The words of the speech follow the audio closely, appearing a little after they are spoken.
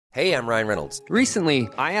Hey, I'm Ryan Reynolds. Recently,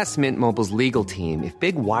 I asked Mint Mobile's legal team if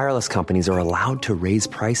big wireless companies are allowed to raise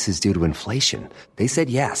prices due to inflation. They said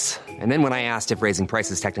yes. And then when I asked if raising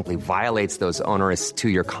prices technically violates those onerous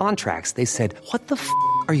two-year contracts, they said, "What the f***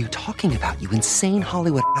 are you talking about, you insane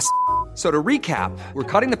Hollywood ass?" So to recap, we're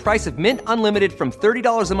cutting the price of Mint Unlimited from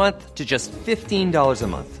 $30 a month to just $15 a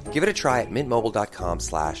month. Give it a try at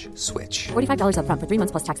mintmobile.com/switch. $45 up front for 3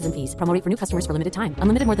 months plus taxes and fees. Promo rate for new customers for limited time.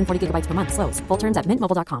 Unlimited more than 40 gigabytes per month. Slows full terms at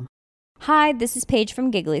mintmobile.com. Hi, this is Paige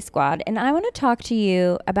from Giggly Squad, and I want to talk to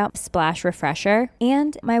you about Splash Refresher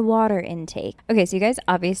and my water intake. Okay, so you guys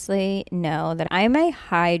obviously know that I'm a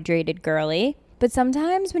hydrated girly, but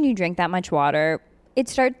sometimes when you drink that much water, it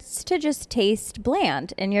starts to just taste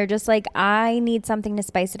bland, and you're just like, I need something to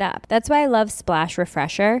spice it up. That's why I love Splash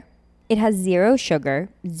Refresher. It has 0 sugar,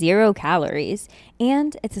 0 calories,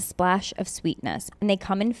 and it's a splash of sweetness. And they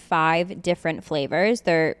come in 5 different flavors.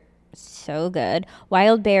 They're so good.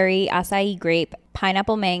 Wild berry, acai grape,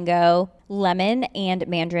 pineapple mango, lemon, and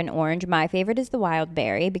mandarin orange. My favorite is the wild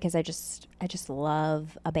berry because I just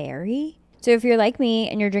love a berry. So if you're like me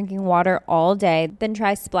and you're drinking water all day, then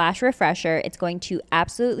try Splash Refresher. It's going to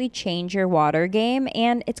absolutely change your water game,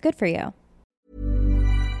 and it's good for you.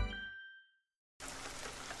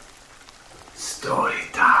 Story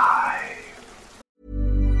time.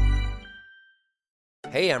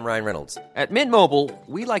 Hey, I'm Ryan Reynolds. At Mint Mobile,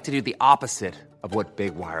 we like to do the opposite of what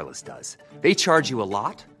Big Wireless does. They charge you a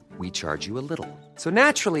lot, we charge you a little. So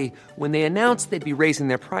naturally, when they announced they'd be raising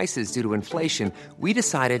their prices due to inflation, we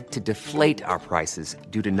decided to deflate our prices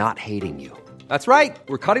due to not hating you. That's right.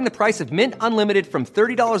 We're cutting the price of Mint Unlimited from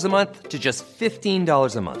 $30 a month to just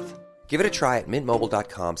 $15 a month. Give it a try at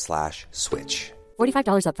mintmobile.com/switch.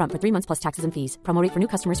 $45 up front for 3 months plus taxes and fees. Promo rate for new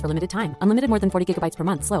customers for limited time. Unlimited more than 40 gigabytes per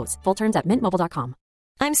month. Slows full terms at mintmobile.com.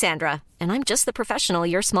 I'm Sandra, and I'm just the professional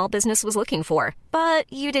your small business was looking for. But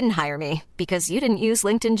you didn't hire me because you didn't use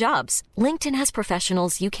LinkedIn Jobs. LinkedIn has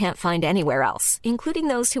professionals you can't find anywhere else, including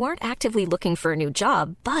those who aren't actively looking for a new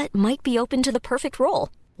job, but might be open to the perfect role,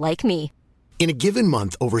 like me. In a given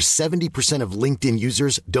month, over 70% of LinkedIn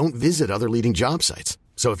users don't visit other leading job sites.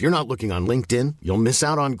 So if you're not looking on LinkedIn, you'll miss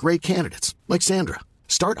out on great candidates like Sandra.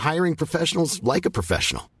 Start hiring professionals like a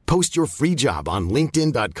professional. Post your free job on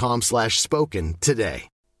linkedin.com/spoken today.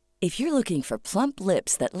 If you're looking for plump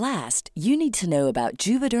lips that last, you need to know about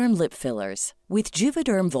Juvederm lip fillers. With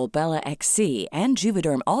Juvederm Volbella XC and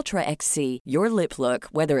Juvederm Ultra XC, your lip look,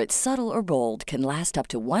 whether it's subtle or bold, can last up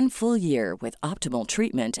to 1 full year with optimal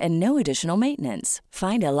treatment and no additional maintenance.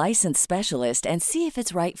 Find a licensed specialist and see if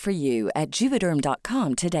it's right for you at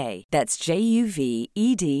Juvederm.com today. That's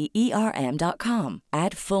JUVEDERM.com.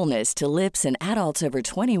 Add fullness to lips in adults over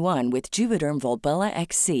 21 with Juvederm Volbella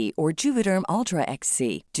XC or Juvederm Ultra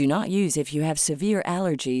XC. Do not use if you have severe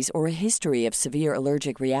allergies or a history of severe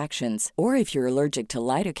allergic reactions, or if you're allergic to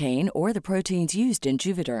lidocaine or the proteins used in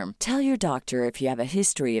Juvederm. Tell your doctor if you have a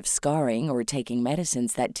history of scarring or taking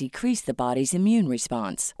medicines that decrease the body's immune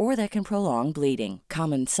response or that can prolong bleeding.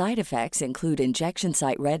 Common side effects include injection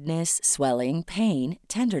site redness, swelling, pain,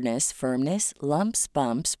 tenderness, firmness, lumps,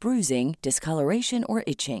 bumps, bruising, discoloration, or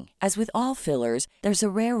itching. As with all fillers, there's a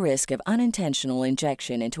rare risk of unintentional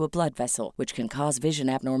injection into a blood vessel, which can cause vision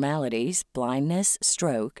abnormalities, blindness,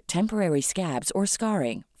 stroke, temporary scabs, or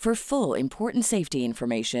scarring. For full, important safety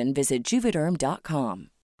information, visit Juvederm.com.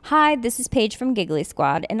 Hi, this is Paige from Giggly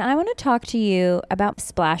Squad, and I want to talk to you about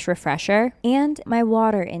Splash Refresher and my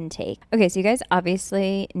water intake. Okay, so you guys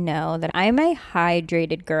obviously know that I'm a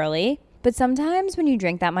hydrated girly, but sometimes when you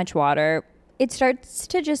drink that much water, it starts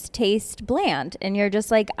to just taste bland, and you're just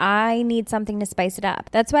like, I need something to spice it up.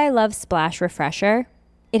 That's why I love Splash Refresher.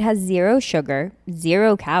 It has 0 sugar,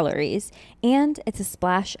 0 calories, and it's a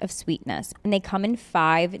splash of sweetness. And they come in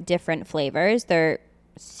 5 different flavors. They're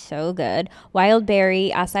so good. Wild berry,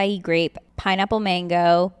 acai grape, pineapple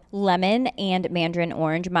mango, lemon, and mandarin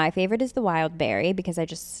orange. My favorite is the wild berry because I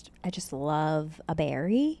just love a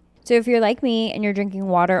berry. So if you're like me and you're drinking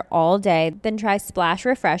water all day, then try Splash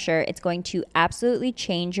Refresher. It's going to absolutely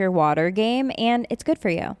change your water game, and it's good for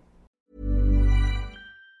you.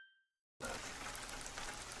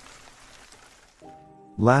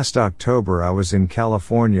 Last October, I was in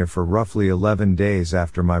California for roughly 11 days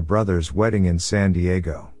after my brother's wedding in San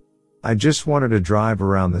Diego. I just wanted to drive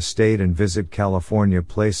around the state and visit California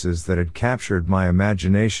places that had captured my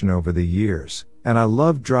imagination over the years, and I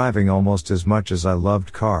loved driving almost as much as I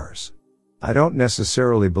loved cars. I don't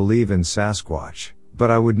necessarily believe in Sasquatch,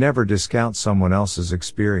 but I would never discount someone else's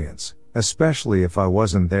experience, especially if I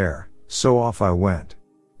wasn't there, so off I went.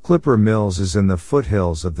 Clipper Mills is in the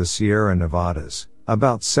foothills of the Sierra Nevadas,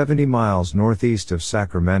 about 70 miles northeast of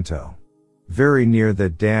Sacramento. Very near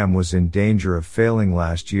that dam was in danger of failing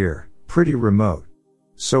last year, pretty remote.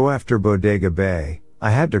 So after Bodega Bay, I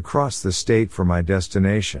had to cross the state for my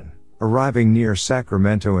destination, arriving near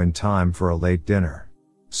Sacramento in time for a late dinner.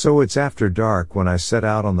 So it's after dark when I set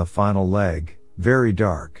out on the final leg, very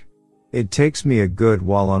dark. It takes me a good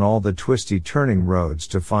while on all the twisty turning roads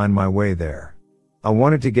to find my way there. I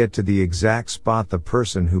wanted to get to the exact spot the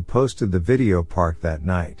person who posted the video parked that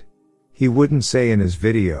night. He wouldn't say in his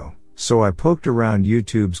video, so I poked around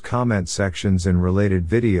YouTube's comment sections in related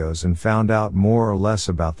videos and found out more or less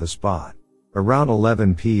about the spot. Around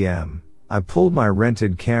 11 p.m., I pulled my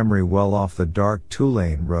rented Camry well off the dark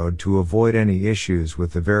two-lane road to avoid any issues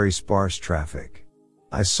with the very sparse traffic.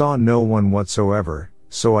 I saw no one whatsoever,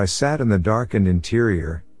 so I sat in the darkened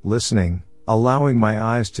interior, listening, allowing my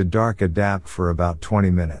eyes to dark adapt for about 20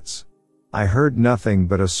 minutes. I heard nothing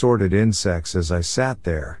but assorted insects as I sat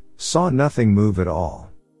there, saw nothing move at all.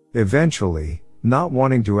 Eventually, not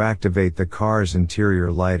wanting to activate the car's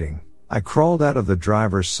interior lighting, I crawled out of the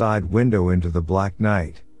driver's side window into the black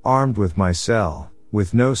night, armed with my cell,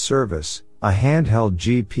 with no service, a handheld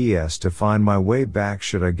GPS to find my way back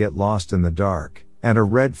should I get lost in the dark, and a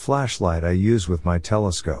red flashlight I use with my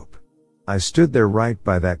telescope. I stood there right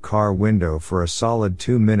by that car window for a solid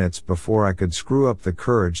 2 minutes before I could screw up the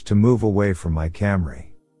courage to move away from my Camry.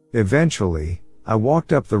 Eventually, I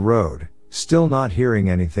walked up the road, still not hearing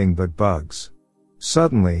anything but bugs.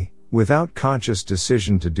 Suddenly, without conscious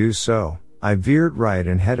decision to do so, I veered right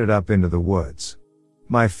and headed up into the woods.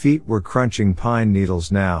 My feet were crunching pine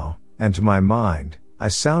needles now, and to my mind, I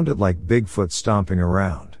sounded like Bigfoot stomping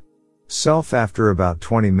around. After about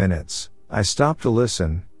 20 minutes, I stopped to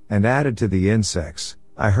listen, and added to the insects,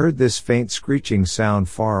 I heard this faint screeching sound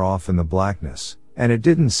far off in the blackness, and it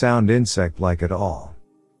didn't sound insect-like at all.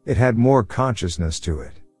 It had more consciousness to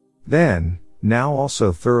it. Then, now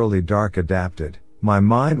also thoroughly dark adapted, my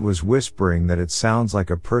mind was whispering that it sounds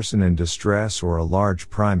like a person in distress or a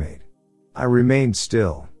large primate. I remained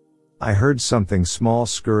still. I heard something small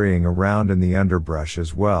scurrying around in the underbrush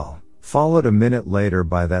as well, followed a minute later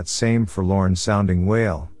by that same forlorn-sounding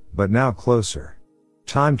wail, but now closer.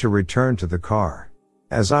 Time to return to the car.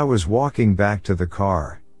 As I was walking back to the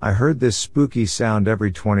car, I heard this spooky sound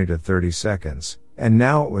every 20 to 30 seconds, and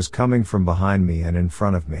now it was coming from behind me and in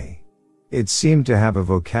front of me. It seemed to have a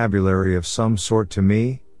vocabulary of some sort to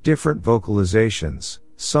me, different vocalizations,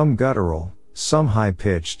 some guttural, some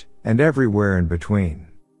high-pitched, and everywhere in between.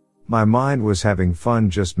 My mind was having fun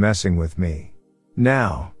just messing with me.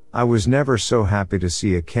 Now, I was never so happy to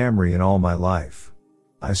see a Camry in all my life.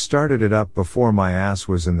 I started it up before my ass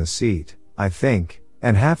was in the seat, I think,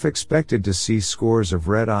 and half expected to see scores of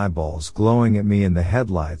red eyeballs glowing at me in the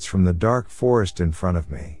headlights from the dark forest in front of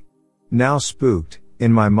me. Now spooked,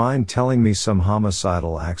 in my mind telling me some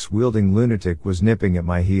homicidal axe-wielding lunatic was nipping at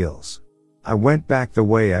my heels. I went back the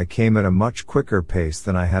way I came at a much quicker pace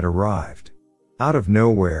than I had arrived. Out of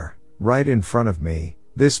nowhere, right in front of me,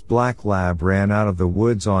 this black lab ran out of the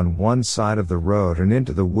woods on one side of the road and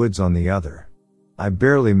into the woods on the other. I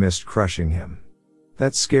barely missed crushing him.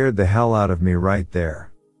 That scared the hell out of me right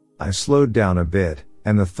there. I slowed down a bit,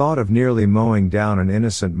 and the thought of nearly mowing down an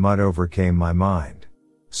innocent mutt overcame my mind.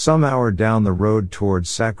 Some hour down the road towards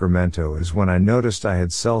Sacramento is when I noticed I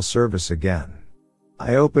had cell service again.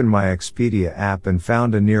 I opened my Expedia app and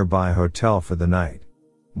found a nearby hotel for the night.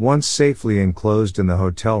 Once safely enclosed in the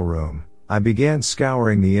hotel room, I began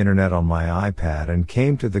scouring the internet on my iPad and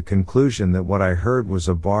came to the conclusion that what I heard was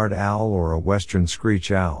a barred owl or a western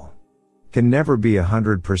screech owl. Can never be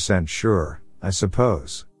 100% sure, I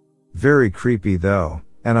suppose. Very creepy though,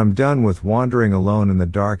 and I'm done with wandering alone in the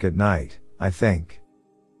dark at night, I think.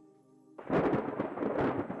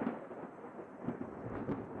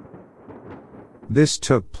 This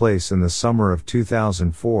took place in the summer of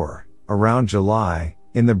 2004, around July,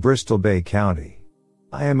 in the Bristol Bay County.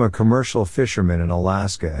 I am a commercial fisherman in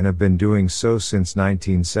Alaska and have been doing so since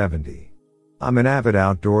 1970. I'm an avid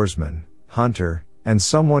outdoorsman, hunter, and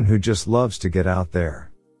someone who just loves to get out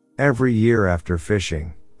there. Every year after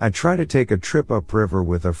fishing, I try to take a trip upriver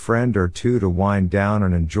with a friend or two to wind down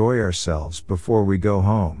and enjoy ourselves before we go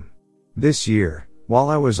home. This year, while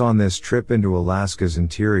I was on this trip into Alaska's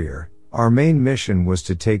interior, our main mission was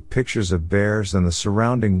to take pictures of bears and the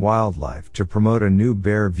surrounding wildlife to promote a new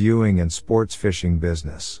bear viewing and sports fishing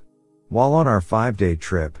business. While on our 5-day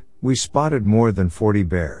trip, we spotted more than 40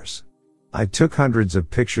 bears. I took hundreds of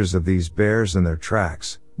pictures of these bears and their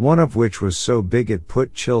tracks, one of which was so big it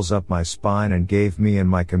put chills up my spine and gave me and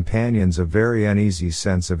my companions a very uneasy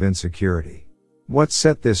sense of insecurity. What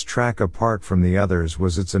set this track apart from the others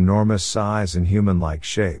was its enormous size and human-like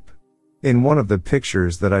shape. In one of the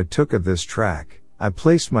pictures that I took of this track, I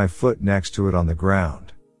placed my foot next to it on the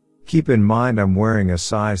ground. Keep in mind I'm wearing a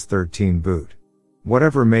size 13 boot.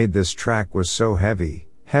 Whatever made this track was so heavy,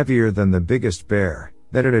 heavier than the biggest bear,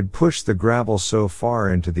 that it had pushed the gravel so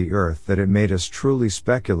far into the earth that it made us truly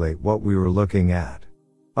speculate what we were looking at.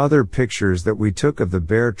 Other pictures that we took of the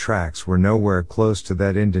bear tracks were nowhere close to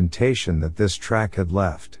that indentation that this track had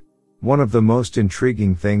left. One of the most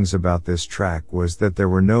intriguing things about this track was that there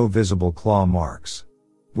were no visible claw marks.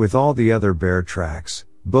 With all the other bear tracks,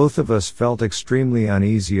 both of us felt extremely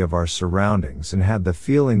uneasy of our surroundings and had the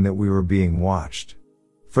feeling that we were being watched.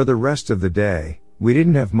 For the rest of the day, we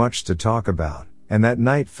didn't have much to talk about, and that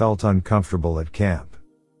night felt uncomfortable at camp.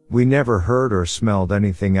 We never heard or smelled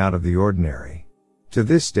anything out of the ordinary. To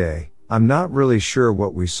this day, I'm not really sure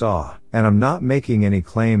what we saw, and I'm not making any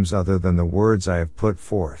claims other than the words I have put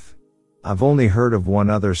forth. I've only heard of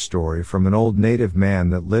one other story from an old native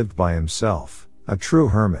man that lived by himself, a true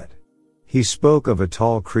hermit. He spoke of a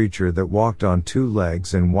tall creature that walked on two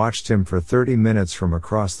legs and watched him for 30 minutes from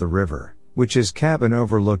across the river, which his cabin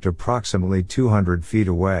overlooked approximately 200 feet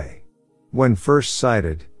away. When first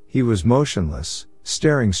sighted, he was motionless,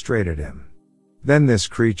 staring straight at him. Then this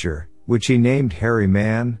creature, which he named Hairy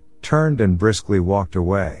Man, turned and briskly walked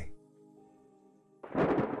away.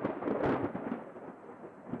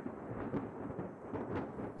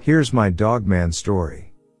 Here's my Dogman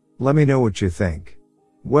story. Let me know what you think.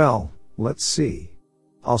 Well, let's see.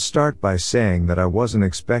 I'll start by saying that I wasn't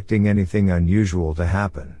expecting anything unusual to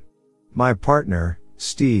happen. My partner,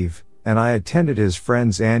 Steve, and I attended his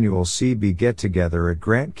friend's annual CB get-together at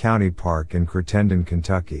Grant County Park in Crittenden,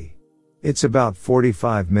 Kentucky. It's about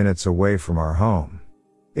 45 minutes away from our home.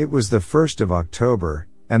 It was the 1st of October,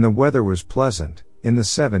 and the weather was pleasant, in the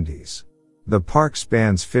 70s. The park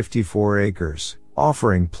spans 54 acres,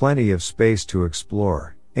 offering plenty of space to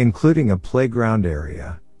explore, including a playground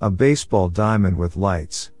area, a baseball diamond with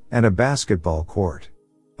lights, and a basketball court.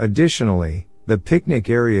 Additionally, the picnic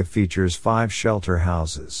area features 5 shelter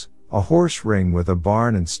houses, a horse ring with a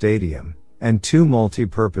barn and stadium, and 2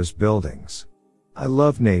 multi-purpose buildings. I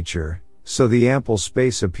love nature, so the ample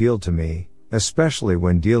space appealed to me, especially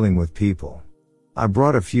when dealing with people. I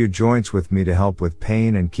brought a few joints with me to help with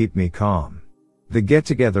pain and keep me calm. The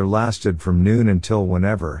get-together lasted from noon until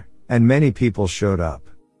whenever, and many people showed up.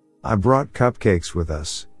 I brought cupcakes with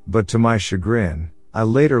us, but to my chagrin, I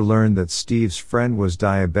later learned that Steve's friend was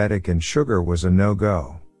diabetic and sugar was a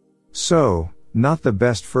no-go. So, not the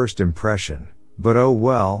best first impression, but oh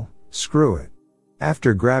well, screw it.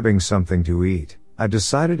 After grabbing something to eat, I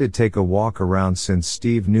decided to take a walk around since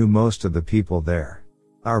Steve knew most of the people there.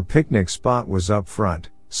 Our picnic spot was up front,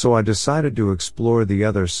 so I decided to explore the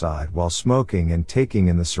other side while smoking and taking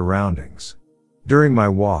in the surroundings. During my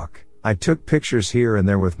walk, I took pictures here and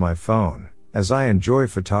there with my phone, as I enjoy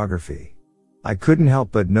photography. I couldn't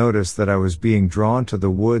help but notice that I was being drawn to the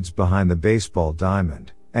woods behind the baseball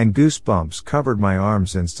diamond, and goosebumps covered my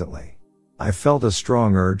arms instantly. I felt a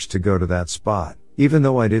strong urge to go to that spot, even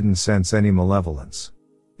though I didn't sense any malevolence.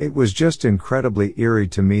 It was just incredibly eerie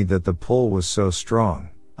to me that the pull was so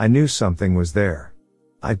strong. I knew something was there.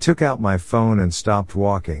 I took out my phone and stopped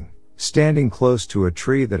walking, standing close to a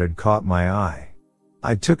tree that had caught my eye.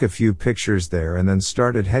 I took a few pictures there and then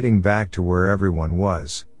started heading back to where everyone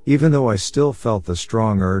was, even though I still felt the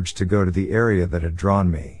strong urge to go to the area that had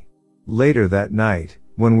drawn me. Later that night,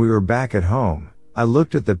 when we were back at home, I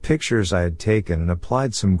looked at the pictures I had taken and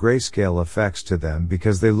applied some grayscale effects to them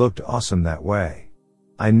because they looked awesome that way.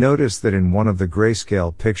 I noticed that in one of the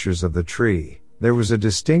grayscale pictures of the tree, there was a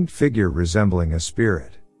distinct figure resembling a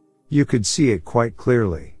spirit. You could see it quite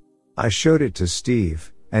clearly. I showed it to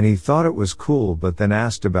Steve, and he thought it was cool but then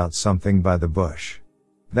asked about something by the bush.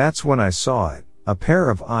 That's when I saw it, a pair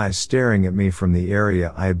of eyes staring at me from the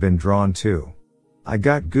area I had been drawn to. I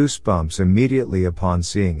got goosebumps immediately upon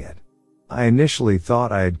seeing it. I initially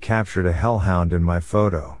thought I had captured a hellhound in my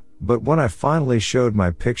photo, but when I finally showed my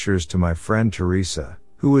pictures to my friend Teresa,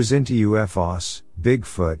 who was into UFOs,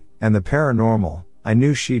 Bigfoot, and the paranormal, I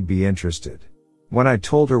knew she'd be interested. When I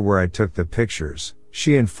told her where I took the pictures,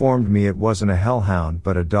 she informed me it wasn't a hellhound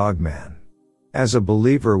but a dogman. As a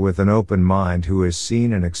believer with an open mind who has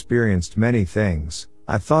seen and experienced many things,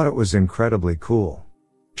 I thought it was incredibly cool.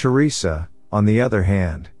 Teresa, on the other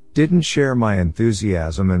hand, didn't share my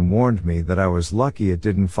enthusiasm and warned me that I was lucky it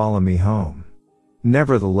didn't follow me home.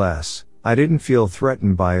 Nevertheless, I didn't feel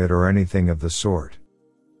threatened by it or anything of the sort.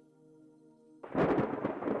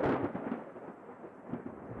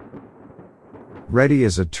 Ready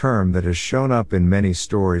is a term that has shown up in many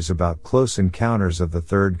stories about close encounters of the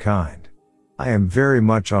third kind. I am very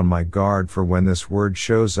much on my guard for when this word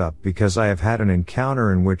shows up because I have had an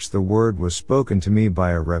encounter in which the word was spoken to me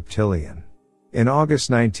by a reptilian. In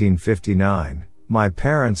August 1959, my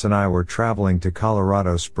parents and I were traveling to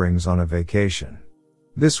Colorado Springs on a vacation.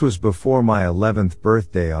 This was before my 11th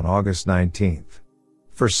birthday on August 19th.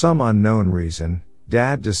 For some unknown reason,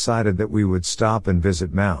 Dad decided that we would stop and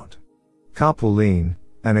visit Mount Capulín,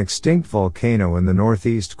 an extinct volcano in the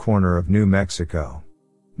northeast corner of New Mexico.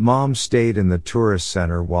 Mom stayed in the tourist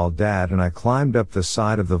center while Dad and I climbed up the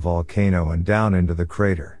side of the volcano and down into the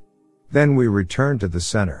crater. Then we returned to the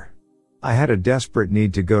center. I had a desperate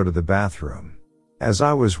need to go to the bathroom. As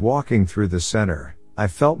I was walking through the center, I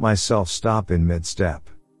felt myself stop in mid-step.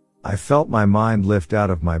 I felt my mind lift out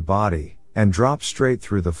of my body and drop straight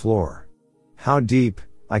through the floor. How deep,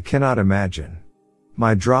 I cannot imagine.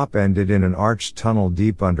 My drop ended in an arched tunnel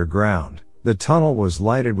deep underground. The tunnel was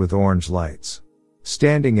lighted with orange lights.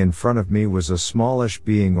 Standing in front of me was a smallish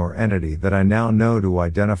being or entity that I now know to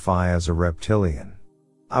identify as a reptilian.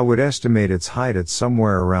 I would estimate its height at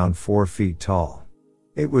somewhere around 4 feet tall.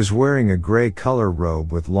 It was wearing a gray color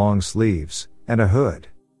robe with long sleeves and a hood.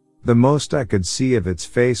 The most I could see of its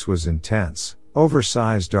face was intense,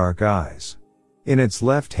 oversized dark eyes. In its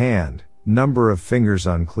left hand, number of fingers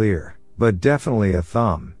unclear, but definitely a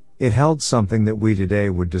thumb, it held something that we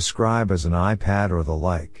today would describe as an iPad or the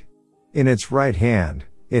like. In its right hand,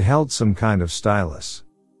 it held some kind of stylus.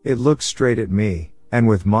 It looked straight at me, and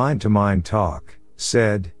with mind-to-mind talk,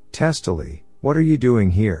 said, testily, "What are you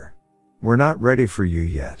doing here? We're not ready for you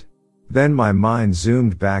yet." Then my mind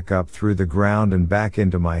zoomed back up through the ground and back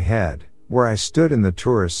into my head, where I stood in the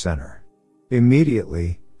tourist center.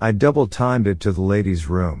 Immediately, I double-timed it to the ladies'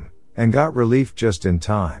 room, and got relief just in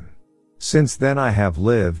time. Since then I have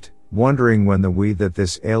lived, wondering when the we that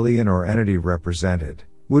this alien or entity represented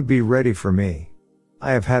would be ready for me.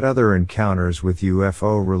 I have had other encounters with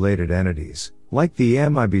UFO-related entities, like the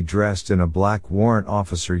MIB dressed in a black warrant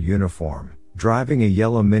officer uniform, driving a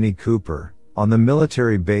yellow Mini Cooper, on the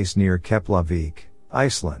military base near Keflavik,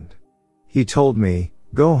 Iceland. He told me,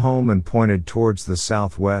 "Go home," and pointed towards the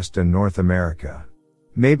Southwest and North America.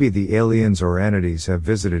 Maybe the aliens or entities have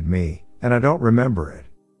visited me, and I don't remember it.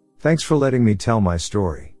 Thanks for letting me tell my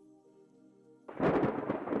story.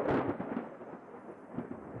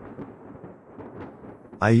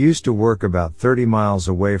 I used to work about 30 miles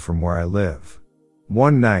away from where I live.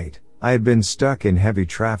 One night, I had been stuck in heavy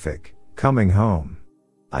traffic, coming home.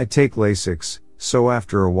 I take Lasix, so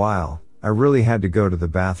after a while, I really had to go to the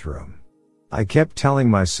bathroom. I kept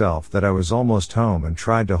telling myself that I was almost home and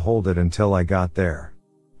tried to hold it until I got there.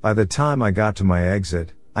 By the time I got to my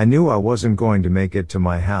exit, I knew I wasn't going to make it to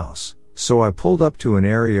my house, so I pulled up to an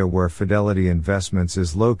area where Fidelity Investments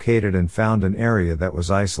is located and found an area that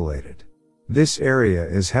was isolated. This area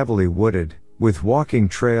is heavily wooded, with walking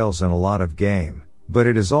trails and a lot of game, but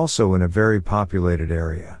it is also in a very populated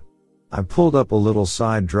area. I pulled up a little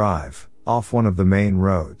side drive, off one of the main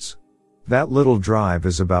roads. That little drive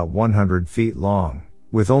is about 100 feet long,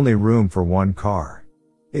 with only room for one car.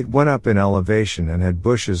 It went up in elevation and had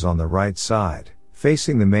bushes on the right side,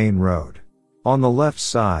 facing the main road. On the left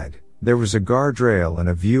side, there was a guardrail and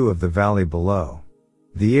a view of the valley below.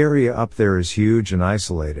 The area up there is huge and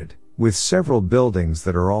isolated, with several buildings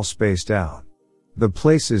that are all spaced out. The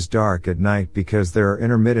place is dark at night because there are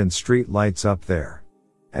intermittent street lights up there.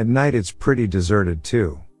 At night it's pretty deserted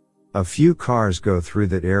too. A few cars go through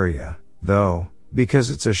that area, though, because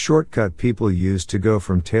it's a shortcut people use to go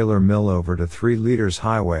from Taylor Mill over to 3 Liters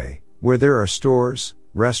Highway, where there are stores,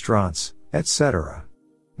 restaurants, etc.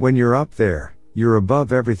 When you're up there, you're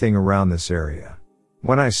above everything around this area.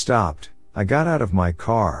 When I stopped, I got out of my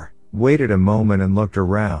car, waited a moment and looked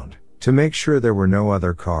around, to make sure there were no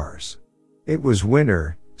other cars. It was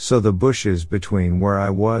winter, so the bushes between where I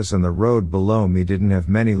was and the road below me didn't have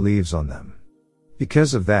many leaves on them.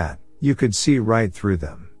 Because of that, you could see right through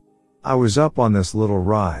them. I was up on this little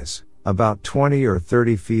rise, about 20 or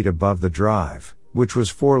 30 feet above the drive, which was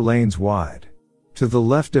 4 lanes wide. To the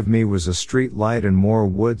left of me was a street light and more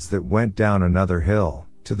woods that went down another hill,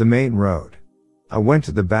 to the main road. I went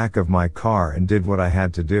to the back of my car and did what I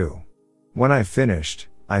had to do. When I finished,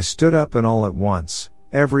 I stood up and all at once,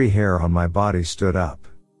 every hair on my body stood up.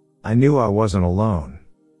 I knew I wasn't alone.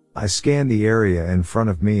 I scanned the area in front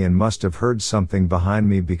of me and must have heard something behind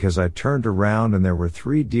me because I turned around and there were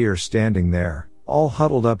 3 deer standing there, all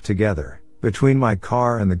huddled up together, between my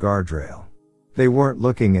car and the guardrail. They weren't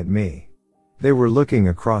looking at me. They were looking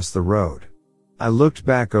across the road. I looked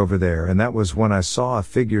back over there and that was when I saw a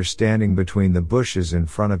figure standing between the bushes in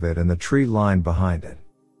front of it and the tree line behind it.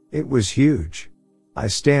 It was huge. I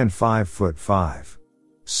stand 5'5".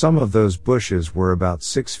 Some of those bushes were about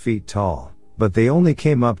 6 feet tall, but they only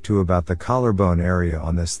came up to about the collarbone area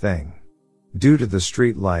on this thing. Due to the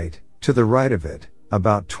street light, to the right of it,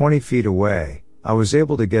 about 20 feet away, I was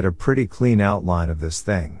able to get a pretty clean outline of this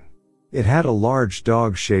thing. It had a large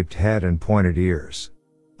dog-shaped head and pointed ears.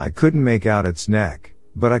 I couldn't make out its neck,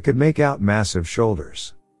 but I could make out massive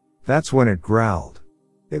shoulders. That's when it growled.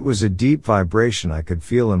 It was a deep vibration I could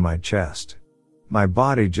feel in my chest. My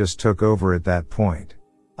body just took over at that point.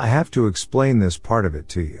 I have to explain this part of it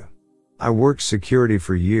to you. I worked security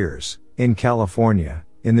for years, in California,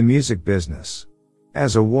 in the music business.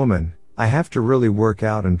 As a woman, I have to really work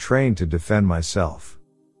out and train to defend myself.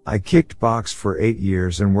 I kicked box for 8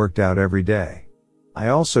 years and worked out every day. I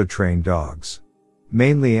also trained dogs.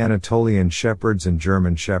 Mainly Anatolian Shepherds and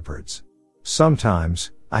German Shepherds.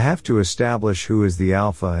 Sometimes, I have to establish who is the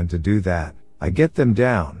alpha, and to do that, I get them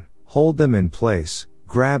down, hold them in place,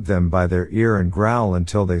 grab them by their ear and growl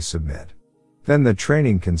until they submit. Then the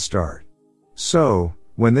training can start. So,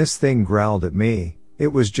 when this thing growled at me, it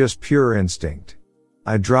was just pure instinct.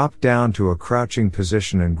 I dropped down to a crouching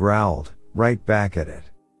position and growled, right back at it.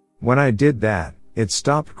 When I did that, it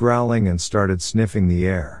stopped growling and started sniffing the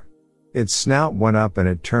air. Its snout went up and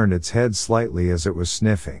it turned its head slightly as it was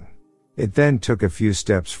sniffing. It then took a few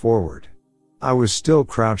steps forward. I was still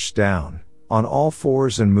crouched down, on all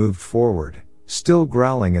fours, and moved forward, still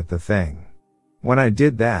growling at the thing. When I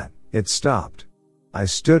did that, it stopped. I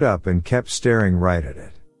stood up and kept staring right at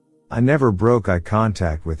it. I never broke eye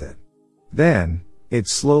contact with it. Then, it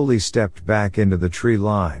slowly stepped back into the tree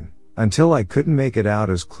line, until I couldn't make it out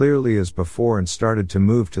as clearly as before, and started to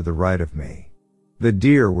move to the right of me. The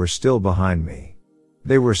deer were still behind me.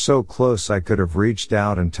 They were so close I could have reached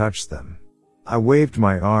out and touched them. I waved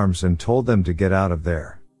my arms and told them to get out of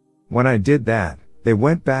there. When I did that, they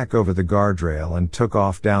went back over the guardrail and took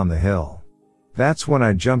off down the hill. That's when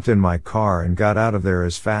I jumped in my car and got out of there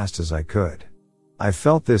as fast as I could. I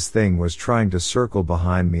felt this thing was trying to circle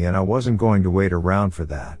behind me, and I wasn't going to wait around for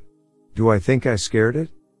that. Do I think I scared it?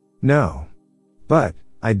 No. But,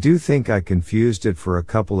 I do think I confused it for a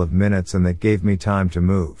couple of minutes, and that gave me time to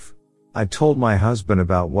move. I told my husband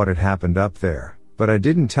about what had happened up there, but I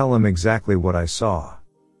didn't tell him exactly what I saw.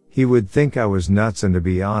 He would think I was nuts, and to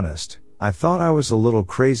be honest, I thought I was a little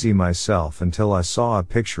crazy myself until I saw a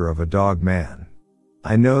picture of a dog man.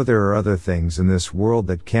 I know there are other things in this world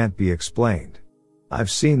that can't be explained.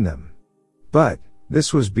 I've seen them. But,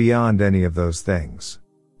 this was beyond any of those things.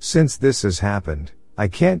 Since this has happened, I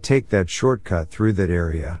can't take that shortcut through that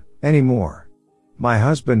area anymore. My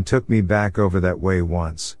husband took me back over that way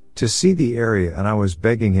once, to see the area, and I was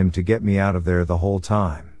begging him to get me out of there the whole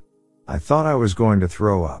time. I thought I was going to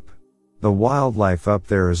throw up. The wildlife up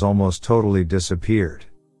there has almost totally disappeared.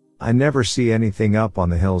 I never see anything up on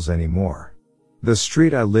the hills anymore. The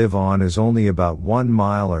street I live on is only about 1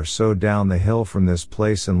 mile or so down the hill from this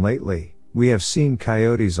place, and lately, we have seen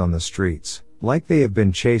coyotes on the streets, like they have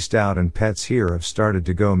been chased out, and pets here have started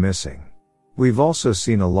to go missing. We've also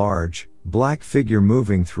seen a large, black figure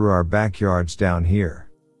moving through our backyards down here.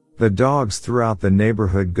 The dogs throughout the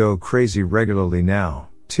neighborhood go crazy regularly now,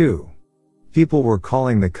 too. People were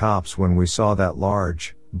calling the cops when we saw that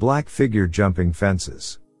large, black figure jumping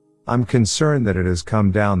fences. I'm concerned that it has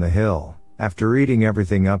come down the hill, after eating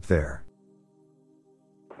everything up there.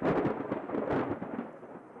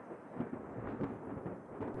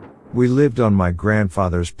 We lived on my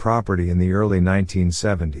grandfather's property in the early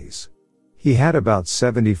 1970s. He had about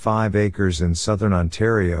 75 acres in southern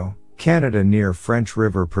Ontario, Canada, near French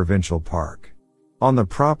River Provincial Park. On the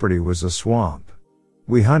property was a swamp.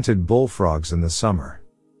 We hunted bullfrogs in the summer.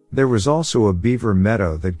 There was also a beaver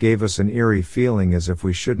meadow that gave us an eerie feeling as if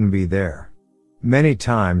we shouldn't be there. Many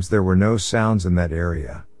times there were no sounds in that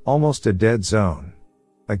area, almost a dead zone.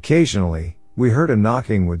 Occasionally, we heard a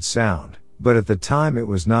knocking wood sound, but at the time it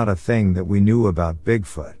was not a thing that we knew about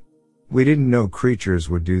Bigfoot. We didn't know creatures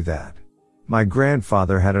would do that. My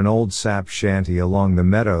grandfather had an old sap shanty along the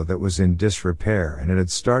meadow that was in disrepair, and it had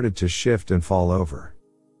started to shift and fall over.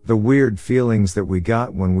 The weird feelings that we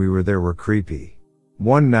got when we were there were creepy.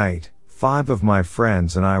 One night, 5 of my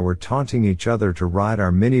friends and I were taunting each other to ride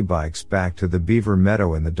our mini bikes back to the beaver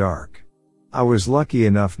meadow in the dark. I was lucky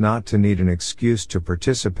enough not to need an excuse to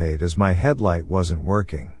participate, as my headlight wasn't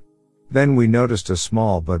working. Then we noticed a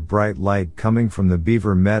small but bright light coming from the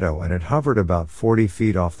beaver meadow, and it hovered about 40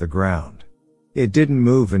 feet off the ground. It didn't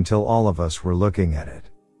move until all of us were looking at it.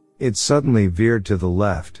 It suddenly veered to the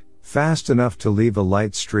left, fast enough to leave a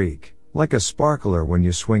light streak, like a sparkler when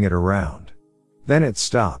you swing it around. Then it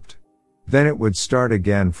stopped. Then it would start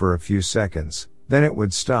again for a few seconds, then it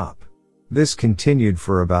would stop. This continued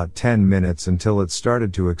for about 10 minutes until it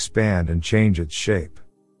started to expand and change its shape.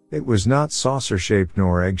 It was not saucer-shaped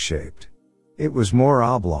nor egg-shaped. It was more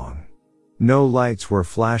oblong. No lights were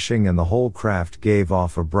flashing and the whole craft gave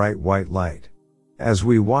off a bright white light. As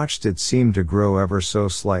we watched, it seemed to grow ever so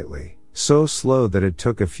slightly, so slow that it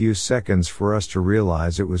took a few seconds for us to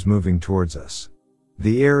realize it was moving towards us.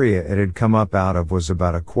 The area it had come up out of was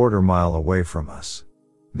about a quarter mile away from us.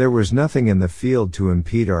 There was nothing in the field to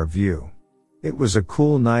impede our view. It was a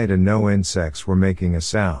cool night and no insects were making a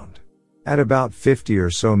sound. At about 50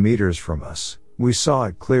 or so meters from us, we saw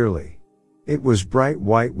it clearly. It was bright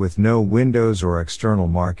white with no windows or external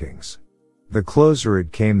markings. The closer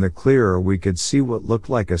it came, the clearer we could see what looked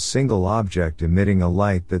like a single object emitting a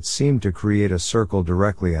light that seemed to create a circle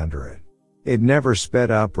directly under it. It never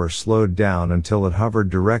sped up or slowed down until it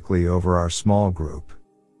hovered directly over our small group.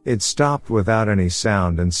 It stopped without any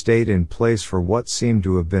sound and stayed in place for what seemed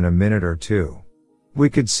to have been a minute or two. We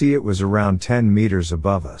could see it was around 10 meters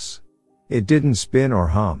above us. It didn't spin or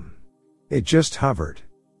hum. It just hovered.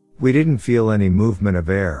 We didn't feel any movement of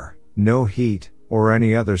air, no heat, or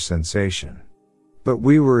any other sensation. But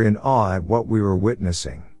we were in awe at what we were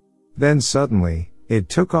witnessing. Then suddenly, it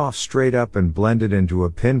took off straight up and blended into a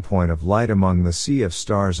pinpoint of light among the sea of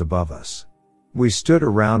stars above us. We stood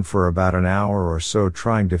around for about an hour or so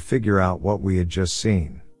trying to figure out what we had just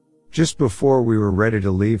seen. Just before we were ready to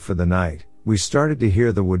leave for the night, we started to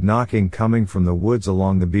hear the wood knocking coming from the woods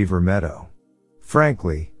along the beaver meadow.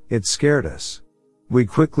 Frankly, it scared us. We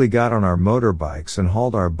quickly got on our motorbikes and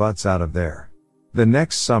hauled our butts out of there. The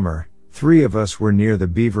next summer, 3 of us were near the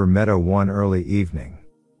beaver meadow one early evening.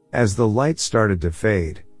 As the light started to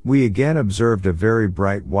fade, we again observed a very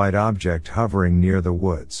bright white object hovering near the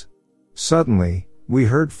woods. Suddenly, we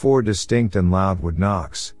heard 4 distinct and loud wood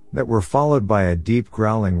knocks, that were followed by a deep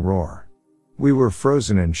growling roar. We were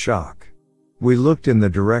frozen in shock. We looked in the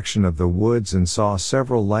direction of the woods and saw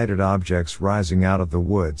several lighted objects rising out of the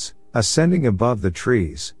woods, ascending above the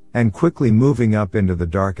trees, and quickly moving up into the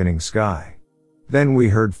darkening sky. Then we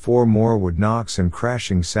heard 4 more wood knocks and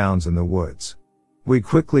crashing sounds in the woods. We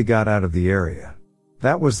quickly got out of the area.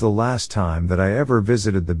 That was the last time that I ever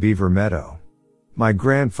visited the beaver meadow. My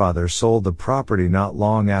grandfather sold the property not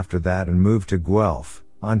long after that and moved to Guelph,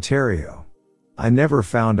 Ontario. I never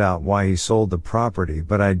found out why he sold the property,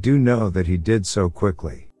 but I do know that he did so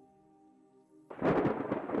quickly.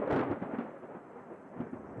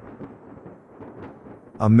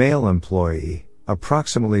 A male employee,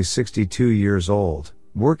 approximately 62 years old,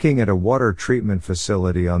 working at a water treatment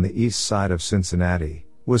facility on the east side of Cincinnati,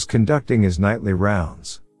 was conducting his nightly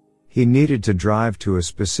rounds. He needed to drive to a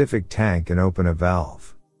specific tank and open a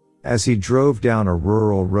valve. As he drove down a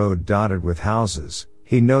rural road dotted with houses,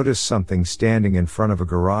 he noticed something standing in front of a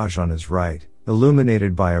garage on his right,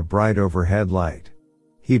 illuminated by a bright overhead light.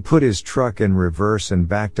 He put his truck in reverse and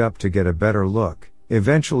backed up to get a better look,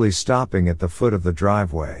 eventually stopping at the foot of the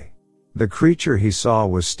driveway. The creature he saw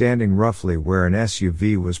was standing roughly where an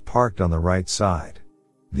SUV was parked on the right side.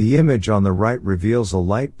 The image on the right reveals a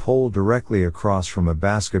light pole directly across from a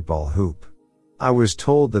basketball hoop. I was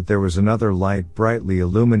told that there was another light brightly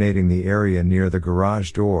illuminating the area near the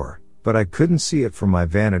garage door, but I couldn't see it from my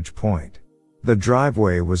vantage point. The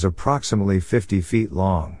driveway was approximately 50 feet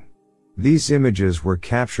long. These images were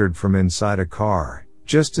captured from inside a car,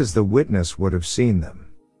 just as the witness would have seen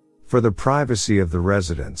them. For the privacy of the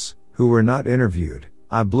residents, who were not interviewed,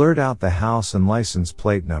 I blurred out the house and license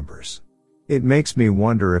plate numbers. It makes me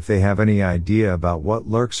wonder if they have any idea about what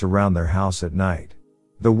lurks around their house at night.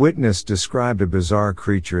 The witness described a bizarre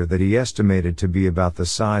creature that he estimated to be about the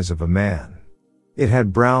size of a man. It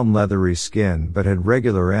had brown leathery skin but had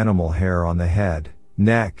regular animal hair on the head,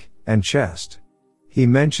 neck, and chest. He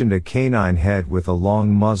mentioned a canine head with a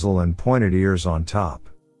long muzzle and pointed ears on top.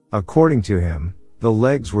 According to him, the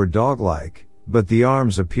legs were dog-like, but the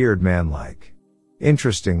arms appeared man-like.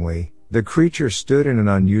 Interestingly, the creature stood in an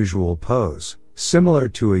unusual pose, similar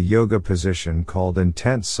to a yoga position called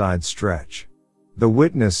intense side stretch. The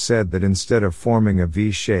witness said that instead of forming a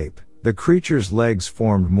V shape, the creature's legs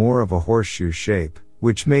formed more of a horseshoe shape,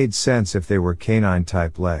 which made sense if they were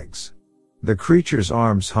canine-type legs. The creature's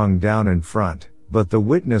arms hung down in front, but the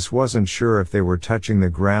witness wasn't sure if they were touching the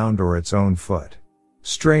ground or its own foot.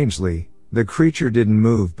 Strangely, the creature didn't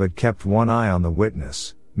move but kept one eye on the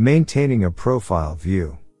witness, maintaining a profile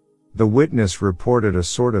view. The witness reported a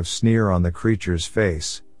sort of sneer on the creature's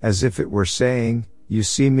face, as if it were saying, "You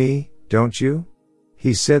see me, don't you?"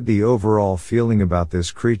 He said the overall feeling about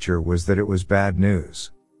this creature was that it was bad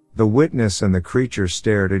news. The witness and the creature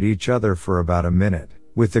stared at each other for about a minute,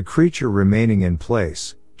 with the creature remaining in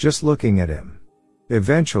place, just looking at him.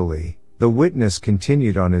 Eventually, The witness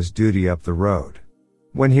continued on his duty up the road.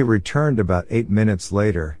 When he returned about 8 minutes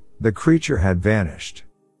later, the creature had vanished.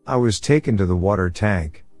 I was taken to the water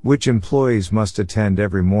tank, which employees must attend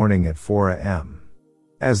every morning at 4 a.m.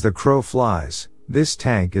 As the crow flies, this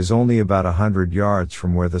tank is only about 100 yards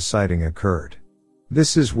from where the sighting occurred.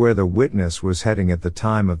 This is where the witness was heading at the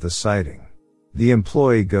time of the sighting. The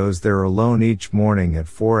employee goes there alone each morning at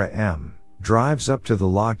 4 a.m., drives up to the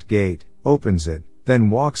locked gate, opens it,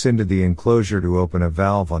 then walks into the enclosure to open a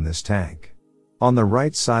valve on this tank. On the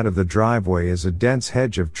right side of the driveway is a dense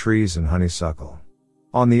hedge of trees and honeysuckle.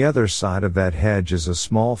 On the other side of that hedge is a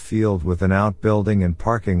small field with an outbuilding and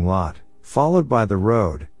parking lot, followed by the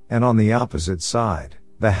road, and on the opposite side,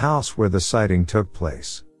 the house where the sighting took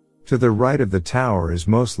place. To the right of the tower is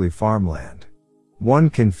mostly farmland.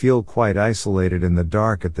 One can feel quite isolated in the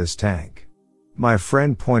dark at this tank. My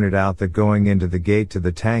friend pointed out that going into the gate to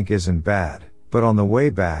the tank isn't bad, but on the way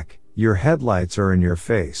back, your headlights are in your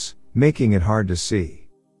face, making it hard to see.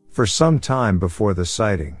 For some time before the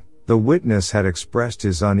sighting, the witness had expressed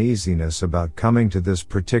his uneasiness about coming to this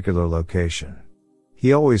particular location.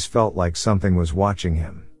 He always felt like something was watching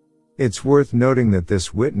him. It's worth noting that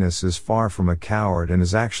this witness is far from a coward and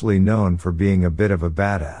is actually known for being a bit of a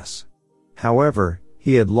badass. However,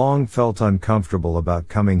 he had long felt uncomfortable about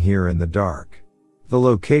coming here in the dark. The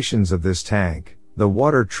locations of this tank, the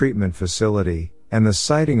water treatment facility, and the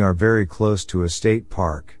sighting are very close to a state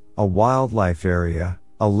park, a wildlife area,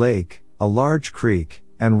 a lake, a large creek,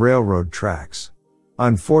 and railroad tracks.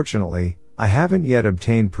 Unfortunately, I haven't yet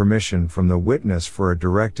obtained permission from the witness for a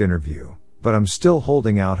direct interview, but I'm still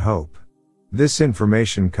holding out hope. This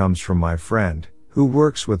information comes from my friend, who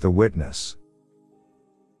works with the witness.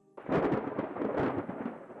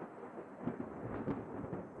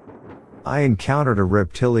 I encountered a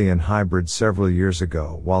reptilian hybrid several years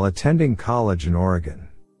ago while attending college in Oregon.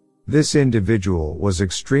 This individual was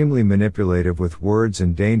extremely manipulative with words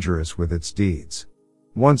and dangerous with its deeds.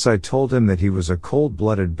 Once I told him that he was a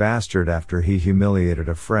cold-blooded bastard after he humiliated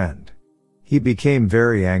a friend. He became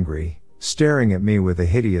very angry, staring at me with a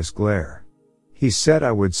hideous glare. He said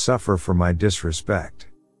I would suffer for my disrespect.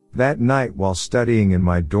 That night while studying in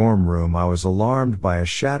my dorm room, I was alarmed by a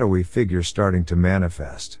shadowy figure starting to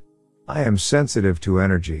manifest. I am sensitive to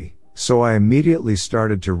energy, so I immediately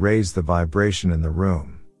started to raise the vibration in the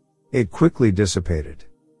room. It quickly dissipated.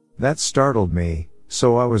 That startled me,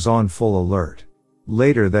 so I was on full alert.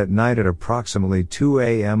 Later that night at approximately 2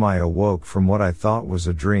 a.m. I awoke from what I thought was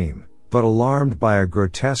a dream, but alarmed by a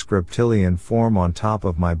grotesque reptilian form on top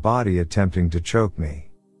of my body attempting to choke me.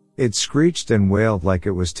 It screeched and wailed like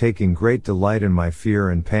it was taking great delight in my fear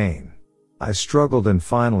and pain. I struggled and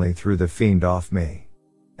finally threw the fiend off me.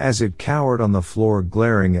 As it cowered on the floor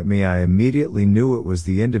glaring at me, I immediately knew it was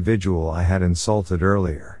the individual I had insulted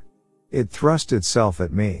earlier. It thrust itself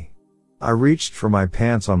at me. I reached for my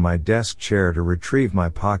pants on my desk chair to retrieve my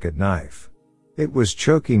pocket knife. It was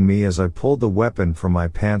choking me as I pulled the weapon from my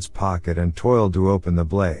pants pocket and toiled to open the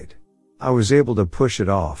blade. I was able to push it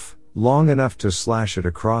off, long enough to slash it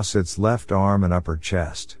across its left arm and upper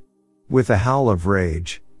chest. With a howl of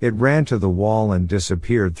rage, it ran to the wall and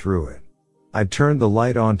disappeared through it. I turned the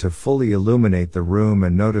light on to fully illuminate the room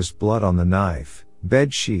and noticed blood on the knife,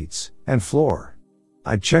 bed sheets, and floor.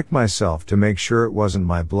 I checked myself to make sure it wasn't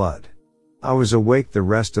my blood. I was awake the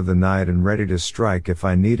rest of the night and ready to strike if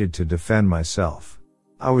I needed to defend myself.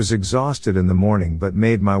 I was exhausted in the morning but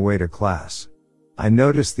made my way to class. I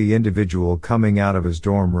noticed the individual coming out of his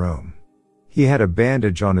dorm room. He had a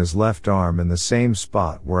bandage on his left arm in the same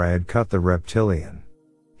spot where I had cut the reptilian.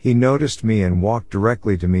 He noticed me and walked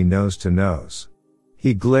directly to me nose to nose.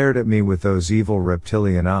 He glared at me with those evil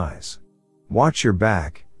reptilian eyes. "Watch your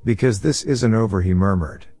back, because this isn't over," he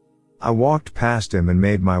murmured. I walked past him and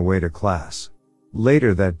made my way to class.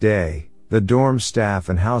 Later that day, the dorm staff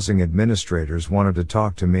and housing administrators wanted to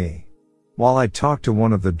talk to me. While I talked to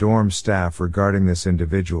one of the dorm staff regarding this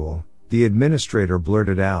individual, the administrator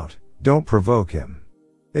blurted out, "Don't provoke him.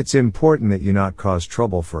 It's important that you not cause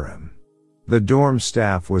trouble for him." The dorm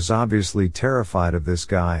staff was obviously terrified of this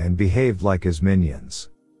guy and behaved like his minions.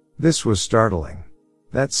 This was startling.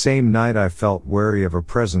 That same night I felt wary of a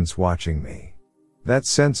presence watching me. That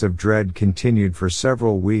sense of dread continued for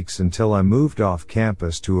several weeks until I moved off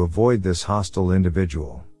campus to avoid this hostile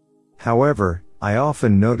individual. However, I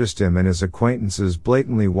often noticed him and his acquaintances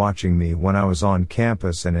blatantly watching me when I was on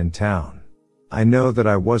campus and in town. I know that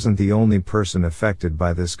I wasn't the only person affected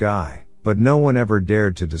by this guy, but no one ever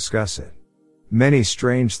dared to discuss it. Many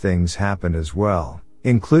strange things happened as well,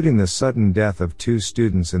 including the sudden death of 2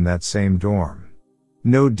 students in that same dorm.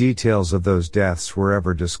 No details of those deaths were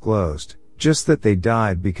ever disclosed, Just that they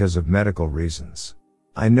died because of medical reasons.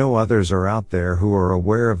 I know others are out there who are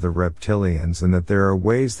aware of the reptilians and that there are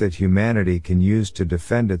ways that humanity can use to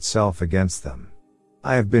defend itself against them.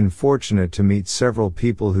 I have been fortunate to meet several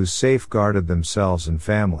people who safeguarded themselves and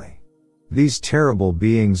family. These terrible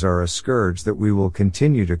beings are a scourge that we will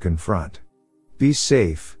continue to confront. Be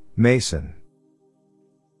safe, Mason.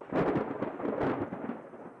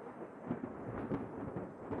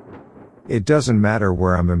 It doesn't matter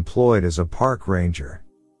where I'm employed as a park ranger.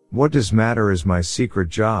 What does matter is my secret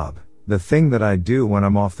job, the thing that I do when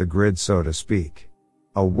I'm off the grid, so to speak.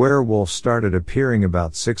 A werewolf started appearing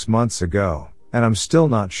about 6 months ago, and I'm still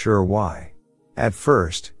not sure why. At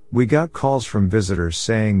first, we got calls from visitors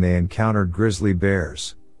saying they encountered grizzly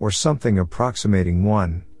bears, or something approximating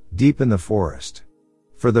one, deep in the forest.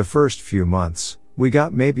 For the first few months, we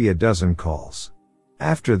got maybe a dozen calls.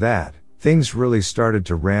 After that, things really started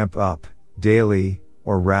to ramp up, daily,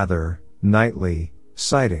 or rather, nightly,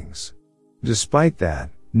 sightings. Despite that,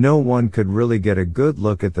 no one could really get a good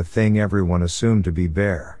look at the thing everyone assumed to be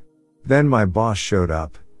bear. Then my boss showed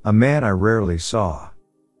up, a man I rarely saw.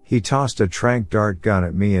 He tossed a tranq dart gun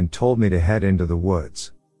at me and told me to head into the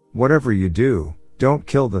woods. Whatever you do, don't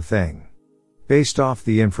kill the thing. Based off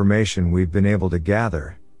the information we've been able to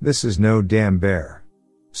gather, this is no damn bear.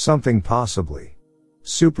 Something possibly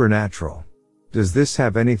supernatural. Does this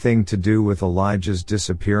have anything to do with Elijah's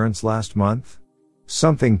disappearance last month?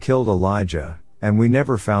 Something killed Elijah, and we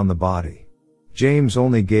never found the body. James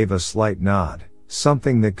only gave a slight nod,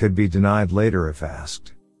 something that could be denied later if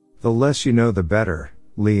asked. The less you know the better,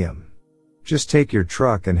 Liam. Just take your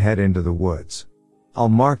truck and head into the woods. I'll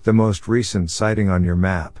mark the most recent sighting on your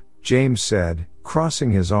map, James said,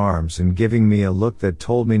 crossing his arms and giving me a look that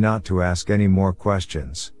told me not to ask any more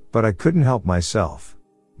questions, but I couldn't help myself.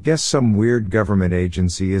 Guess some weird government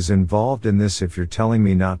agency is involved in this if you're telling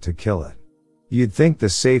me not to kill it. You'd think the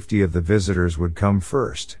safety of the visitors would come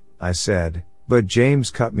first, I said, but James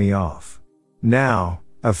cut me off. Now,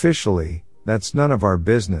 officially, that's none of our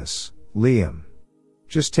business, Liam.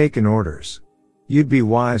 Just taking orders. You'd be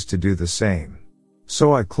wise to do the same.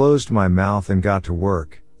 So I closed my mouth and got to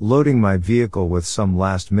work, loading my vehicle with some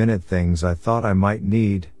last-minute things I thought I might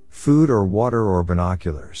need, food or water or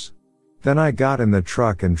binoculars. Then I got in the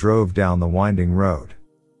truck and drove down the winding road.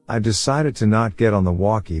 I decided to not get on the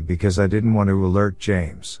walkie because I didn't want to alert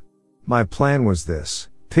James. My plan was this: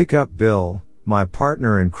 pick up Bill, my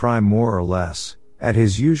partner in crime more or less, at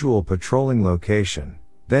his usual patrolling location,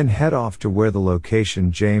 then head off to where the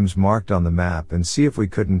location James marked on the map and see if we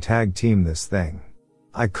couldn't tag team this thing.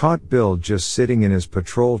 I caught Bill just sitting in his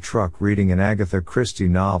patrol truck reading an Agatha Christie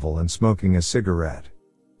novel and smoking a cigarette.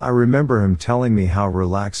 I remember him telling me how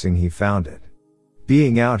relaxing he found it.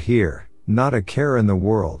 Being out here, not a care in the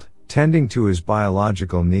world, tending to his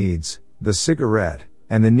biological needs, the cigarette,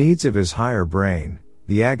 and the needs of his higher brain,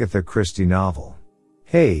 the Agatha Christie novel.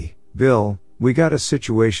 Hey, Bill, we got a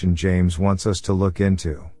situation James wants us to look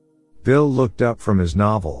into. Bill looked up from his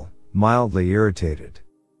novel, mildly irritated.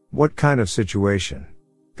 What kind of situation?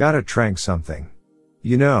 Gotta tranq something.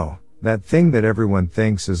 You know, that thing that everyone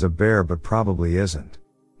thinks is a bear but probably isn't.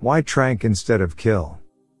 Why tranq instead of kill?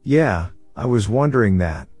 Yeah, I was wondering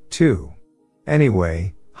that, too.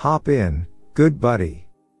 Anyway, hop in, good buddy.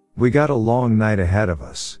 We got a long night ahead of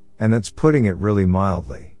us, and that's putting it really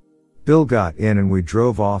mildly. Bill got in and we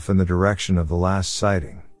drove off in the direction of the last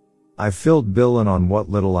sighting. I filled Bill in on what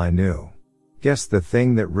little I knew. Guess the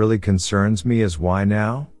thing that really concerns me is why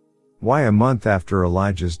now? Why a month after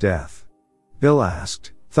Elijah's death? Bill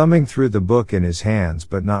asked, thumbing through the book in his hands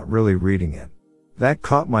but not really reading it. That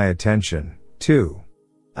caught my attention, too.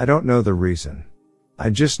 I don't know the reason.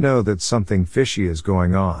 I just know that something fishy is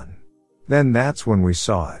going on. Then that's when we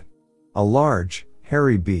saw it. A large,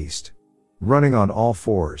 hairy beast. Running on all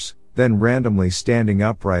fours, then randomly standing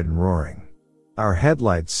upright and roaring. Our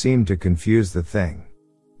headlights seemed to confuse the thing.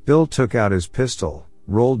 Bill took out his pistol,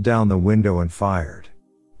 rolled down the window and fired.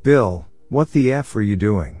 Bill, what the F are you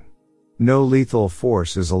doing? No lethal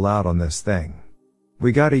force is allowed on this thing.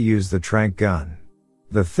 We gotta use the tranq gun.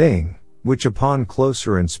 The thing, which upon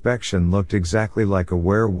closer inspection looked exactly like a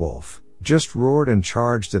werewolf, just roared and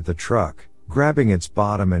charged at the truck, grabbing its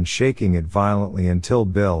bottom and shaking it violently until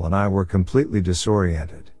Bill and I were completely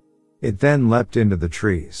disoriented. It then leapt into the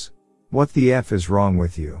trees. What the F is wrong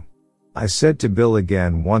with you? I said to Bill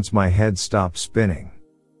again once my head stopped spinning.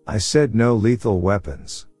 I said no lethal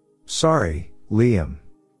weapons. Sorry, Liam.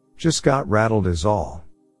 Just got rattled is all.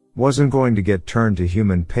 Wasn't going to get turned to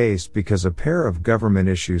human paste because a pair of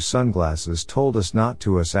government-issue sunglasses told us not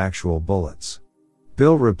to us actual bullets.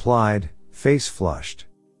 Bill replied, face flushed.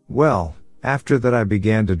 Well, After that I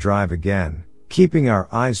began to drive again, keeping our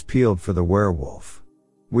eyes peeled for the werewolf.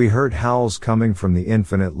 We heard howls coming from the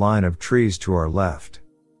infinite line of trees to our left.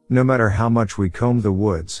 No matter how much we combed the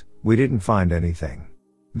woods, we didn't find anything.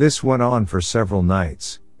 This went on for several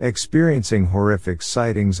nights, experiencing horrific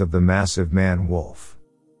sightings of the massive man-wolf.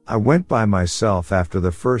 I went by myself after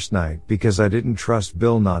the first night because I didn't trust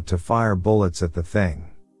Bill not to fire bullets at the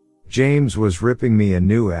thing. James was ripping me a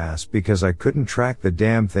new ass because I couldn't track the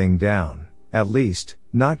damn thing down, at least,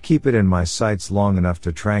 not keep it in my sights long enough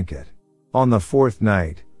to trank it. On the fourth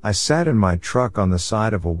night, I sat in my truck on the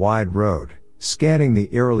side of a wide road, scanning the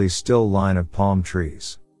eerily still line of palm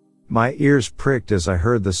trees. My ears pricked as I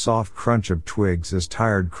heard the soft crunch of twigs as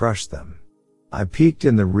Tired crushed them. I peeked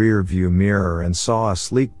in the rear view mirror and saw a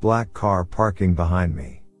sleek black car parking behind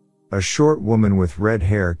me. A short woman with red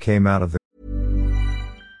hair came out of the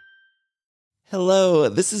Hello,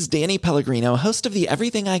 this is Danny Pellegrino, host of the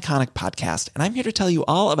Everything Iconic podcast, and I'm here to tell you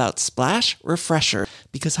all about Splash Refresher,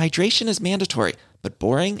 because hydration is mandatory, but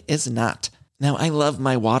boring is not. Now, I love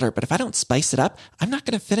my water, but if I don't spice it up, I'm not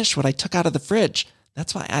going to finish what I took out of the fridge.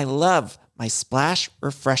 That's why I love my Splash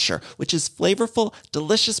Refresher, which is flavorful,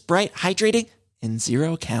 delicious, bright, hydrating, and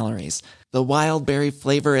 0 calories. The wild berry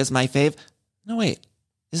flavor is my fave. No, wait,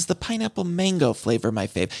 is the pineapple mango flavor my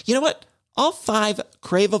fave? You know what? All 5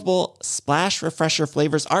 craveable Splash Refresher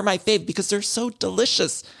flavors are my fave because they're so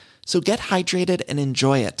delicious. So get hydrated and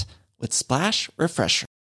enjoy it with Splash Refresher.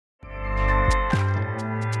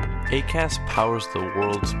 Acast powers the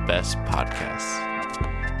world's best podcasts.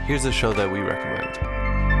 Here's a show that we recommend.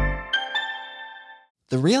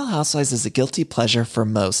 The Real Housewives is a guilty pleasure for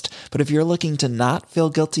most, but if you're looking to not feel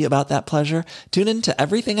guilty about that pleasure, tune in to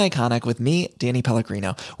Everything Iconic with me, Danny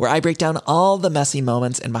Pellegrino, where I break down all the messy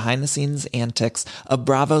moments and behind-the-scenes antics of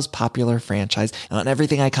Bravo's popular franchise. And on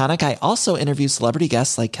Everything Iconic, I also interview celebrity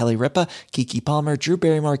guests like Kelly Ripa, Keke Palmer, Drew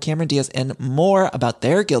Barrymore, Cameron Diaz, and more about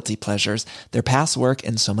their guilty pleasures, their past work,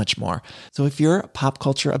 and so much more. So if you're pop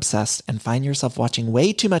culture obsessed and find yourself watching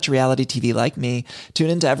way too much reality TV like me, tune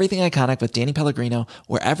in to Everything Iconic with Danny Pellegrino,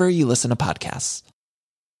 wherever you listen to podcasts.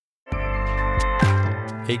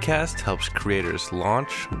 Acast helps creators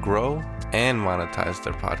launch, grow, and monetize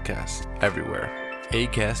their podcasts everywhere.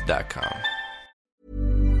 Acast.com.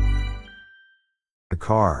 The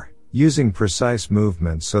car, using precise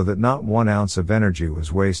movements so that not 1 ounce of energy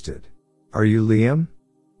was wasted. "Are you Liam?"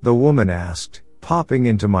 the woman asked, popping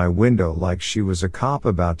into my window like she was a cop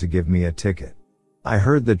about to give me a ticket. I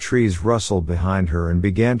heard the trees rustle behind her and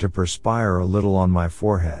began to perspire a little on my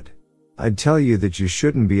forehead. "I'd tell you that you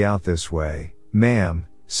shouldn't be out this way, ma'am,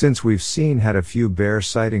 since we've had a few bear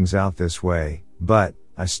sightings out this way, but,"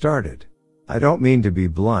 I started. "I don't mean to be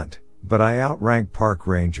blunt, but I outrank park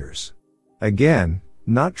rangers." Again,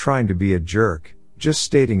 not trying to be a jerk, just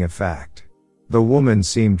stating a fact. The woman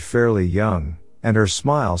seemed fairly young, and her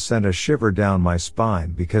smile sent a shiver down my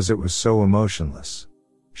spine because it was so emotionless.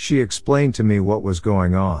 She explained to me what was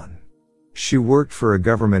going on. She worked for a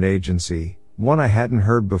government agency, one I hadn't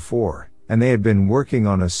heard before, and they had been working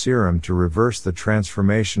on a serum to reverse the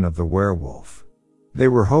transformation of the werewolf. They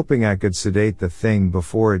were hoping I could sedate the thing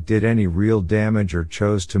before it did any real damage or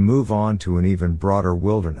chose to move on to an even broader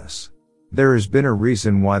wilderness. "There has been a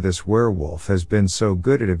reason why this werewolf has been so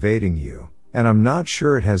good at evading you, and I'm not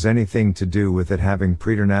sure it has anything to do with it having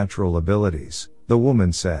preternatural abilities," the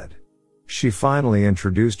woman said. She finally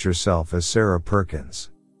introduced herself as Sarah Perkins.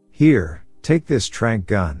 "Here, take this tranq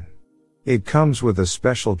gun. It comes with a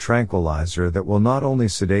special tranquilizer that will not only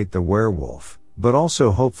sedate the werewolf, but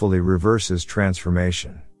also hopefully reverse his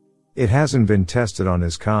transformation. It hasn't been tested on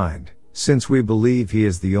his kind, since we believe he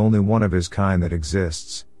is the only one of his kind that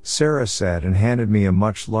exists," Sarah said, and handed me a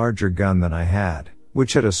much larger gun than I had,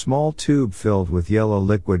 which had a small tube filled with yellow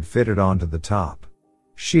liquid fitted onto the top.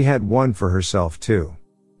 She had one for herself too.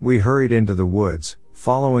 We hurried into the woods,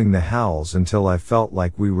 following the howls until I felt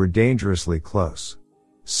like we were dangerously close.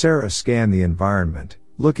 Sarah scanned the environment,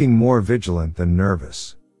 looking more vigilant than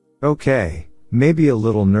nervous. Okay, maybe a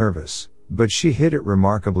little nervous, but she hid it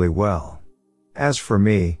remarkably well. As for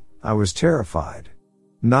me, I was terrified.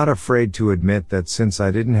 Not afraid to admit that since I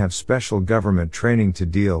didn't have special government training to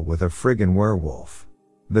deal with a friggin' werewolf.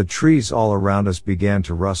 The trees all around us began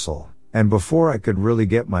to rustle, and before I could really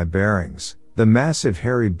get my bearings, the massive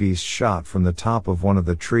hairy beast shot from the top of one of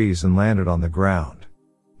the trees and landed on the ground.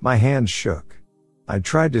 My hands shook. I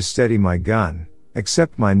tried to steady my gun,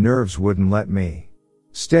 except my nerves wouldn't let me.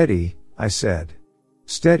 "Steady," I said.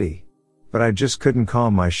 "Steady." But I just couldn't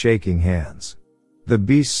calm my shaking hands. The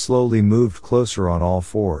beast slowly moved closer on all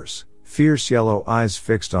fours, fierce yellow eyes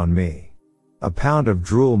fixed on me. A pound of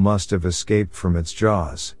drool must have escaped from its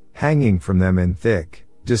jaws, hanging from them in thick,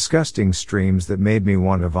 disgusting streams that made me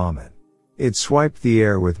want to vomit. It swiped the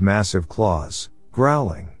air with massive claws,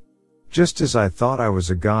 growling. Just as I thought I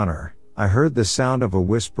was a goner, I heard the sound of a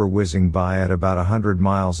whisper whizzing by at about 100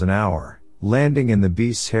 miles an hour, landing in the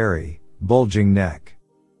beast's hairy, bulging neck.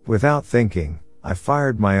 Without thinking, I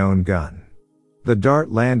fired my own gun. The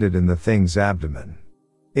dart landed in the thing's abdomen.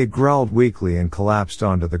 It growled weakly and collapsed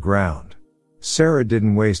onto the ground. Sarah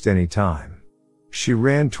didn't waste any time. She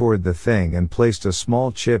ran toward the thing and placed a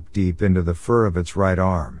small chip deep into the fur of its right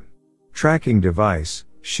arm. "Tracking device,"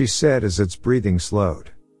 she said as its breathing slowed.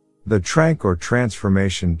 The trank or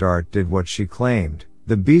transformation dart did what she claimed.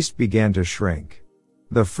 The beast began to shrink.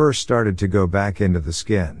 The fur started to go back into the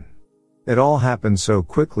skin. It all happened so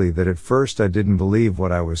quickly that at first I didn't believe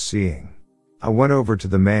what I was seeing. I went over to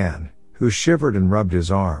the man, who shivered and rubbed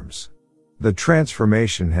his arms. The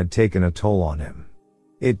transformation had taken a toll on him.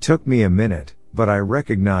 It took me a minute, but I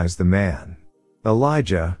recognized the man.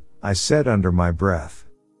 "Elijah," I said under my breath.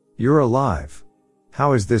 "You're alive.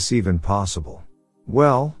 How is this even possible?"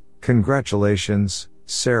 "Well, congratulations,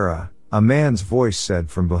 Sarah," a man's voice said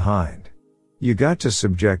from behind. "You got to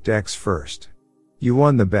subject X first. You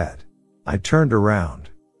won the bet." I turned around.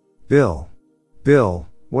 Bill,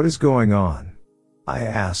 what is going on?" I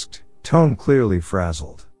asked, tone clearly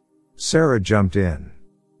frazzled. Sarah jumped in.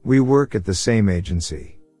 "We work at the same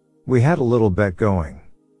agency. We had a little bet going.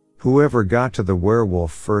 Whoever got to the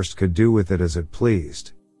werewolf first could do with it as it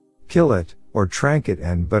pleased. Kill it, or trank it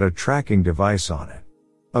and put a tracking device on it.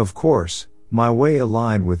 Of course, my way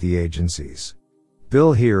aligned with the agency's.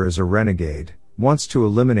 Bill here is a renegade, wants to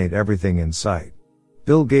eliminate everything in sight."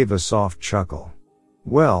 Bill gave a soft chuckle.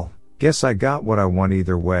 "Well, guess I got what I want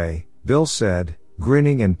either way," Bill said,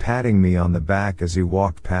 grinning and patting me on the back as he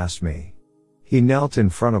walked past me. He knelt in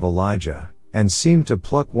front of Elijah, and seemed to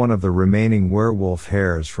pluck one of the remaining werewolf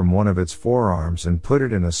hairs from one of its forearms and put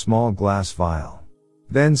it in a small glass vial.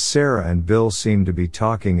 Then Sarah and Bill seemed to be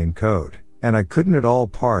talking in code, and I couldn't at all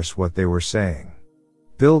parse what they were saying.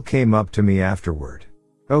 Bill came up to me afterward.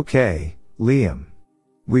 "Okay, Liam.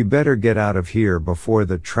 We better get out of here before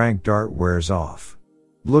the trank dart wears off.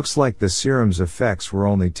 Looks like the serum's effects were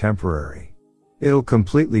only temporary. It'll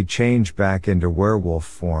completely change back into werewolf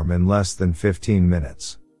form in less than 15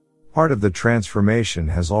 minutes. Part of the transformation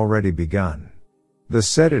has already begun. The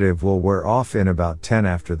sedative will wear off in about 10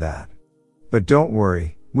 after that. But don't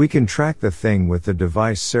worry, we can track the thing with the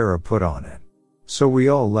device Sarah put on it." So we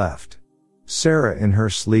all left. Sarah in her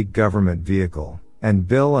sleek government vehicle, and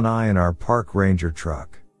Bill and I in our park ranger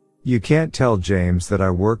truck. "You can't tell James that I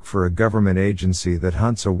work for a government agency that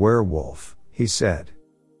hunts a werewolf," he said.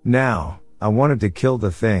 Now, I wanted to kill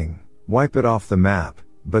the thing, wipe it off the map,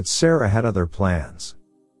 but Sarah had other plans.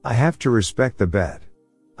 I have to respect the bet.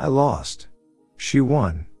 I lost. She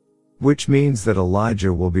won. Which means that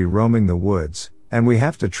Elijah will be roaming the woods, and we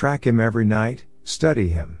have to track him every night, study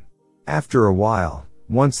him. After a while,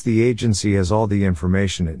 once the agency has all the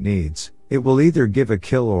information it needs, it will either give a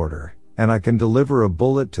kill order, and I can deliver a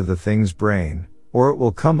bullet to the thing's brain, or it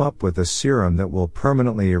will come up with a serum that will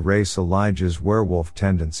permanently erase Elijah's werewolf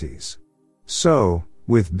tendencies. So,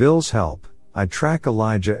 with Bill's help, I track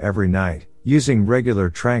Elijah every night, using regular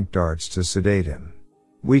trank darts to sedate him.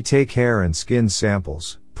 We take hair and skin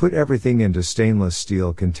samples, put everything into stainless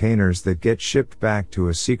steel containers that get shipped back to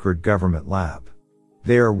a secret government lab.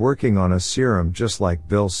 They are working on a serum just like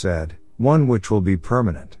Bill said, one which will be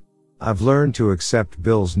permanent. I've learned to accept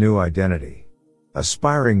Bill's new identity.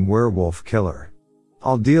 Aspiring werewolf killer.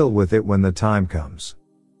 I'll deal with it when the time comes.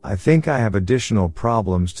 I think I have additional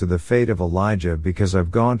problems to the fate of Elijah because I've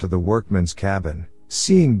gone to the workman's cabin,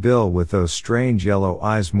 seeing Bill with those strange yellow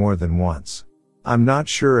eyes more than once. I'm not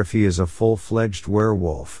sure if he is a full-fledged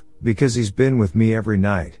werewolf, because he's been with me every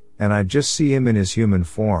night, and I just see him in his human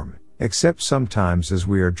form, except sometimes as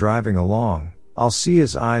we are driving along, I'll see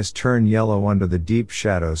his eyes turn yellow under the deep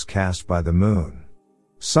shadows cast by the moon.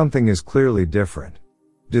 Something is clearly different.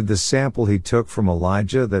 Did the sample he took from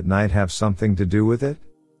Elijah that night have something to do with it?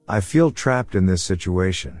 I feel trapped in this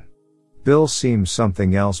situation. Bill seems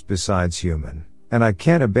something else besides human, and I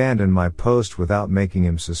can't abandon my post without making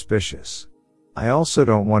him suspicious. I also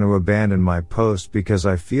don't want to abandon my post because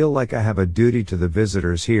I feel like I have a duty to the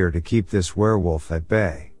visitors here to keep this werewolf at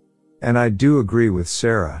bay. And I do agree with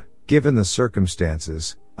Sarah, given the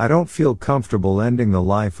circumstances, I don't feel comfortable ending the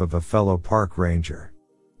life of a fellow park ranger.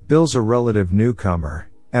 Bill's a relative newcomer,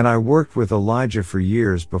 and I worked with Elijah for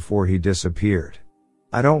years before he disappeared.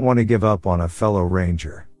 I don't want to give up on a fellow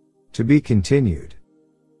ranger. To be continued.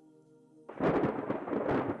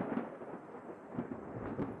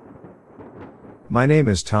 My name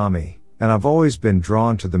is Tommy, and I've always been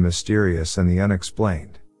drawn to the mysterious and the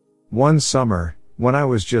unexplained. One summer, when I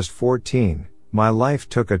was just 14, my life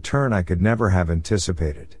took a turn I could never have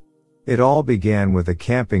anticipated. It all began with a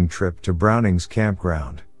camping trip to Browning's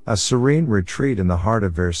Campground, a serene retreat in the heart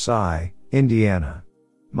of Versailles, Indiana.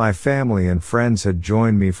 My family and friends had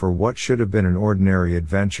joined me for what should have been an ordinary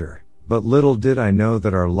adventure, but little did I know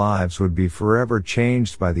that our lives would be forever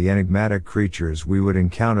changed by the enigmatic creatures we would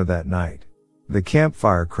encounter that night. The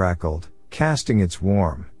campfire crackled, casting its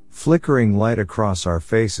warm, flickering light across our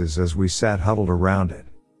faces as we sat huddled around it.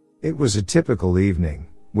 It was a typical evening,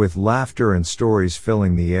 with laughter and stories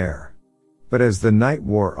filling the air. But as the night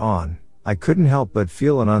wore on, I couldn't help but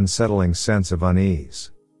feel an unsettling sense of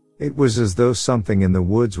unease. It was as though something in the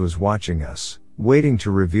woods was watching us, waiting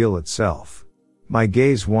to reveal itself. My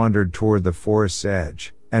gaze wandered toward the forest's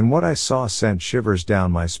edge, and what I saw sent shivers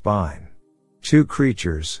down my spine. Two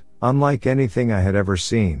creatures, unlike anything I had ever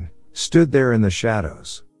seen, stood there in the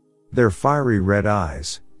shadows. Their fiery red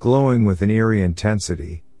eyes, glowing with an eerie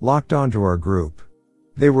intensity, locked onto our group.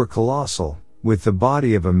 They were colossal, with the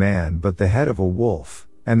body of a man but the head of a wolf,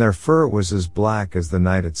 and their fur was as black as the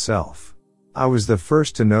night itself. I was the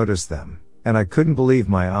first to notice them, and I couldn't believe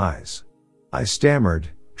my eyes. I stammered,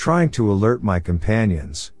 trying to alert my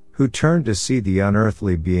companions, who turned to see the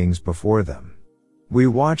unearthly beings before them. We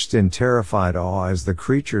watched in terrified awe as the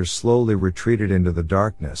creatures slowly retreated into the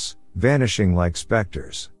darkness, vanishing like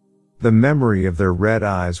specters. The memory of their red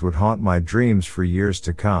eyes would haunt my dreams for years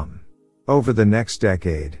to come. Over the next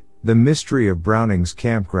decade, the mystery of Browning's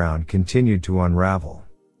Campground continued to unravel.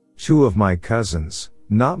 Two of my cousins,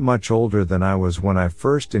 not much older than I was when I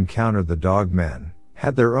first encountered the dogmen,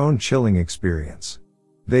 had their own chilling experience.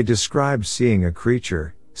 They described seeing a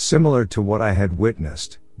creature, similar to what I had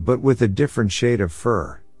witnessed, but with a different shade of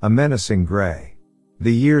fur, a menacing gray.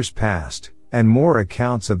 The years passed, and more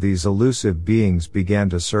accounts of these elusive beings began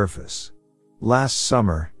to surface. Last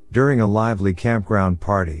summer, during a lively campground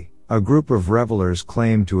party, a group of revelers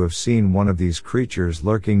claimed to have seen one of these creatures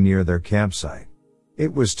lurking near their campsite.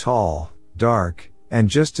 It was tall, dark, and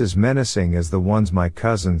just as menacing as the ones my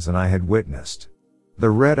cousins and I had witnessed. The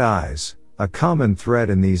red eyes, a common thread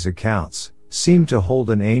in these accounts, seemed to hold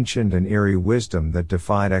an ancient and eerie wisdom that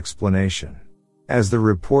defied explanation. As the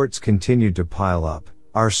reports continued to pile up,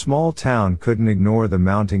 our small town couldn't ignore the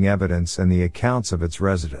mounting evidence and the accounts of its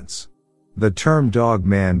residents. The term Dog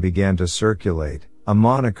Man began to circulate, a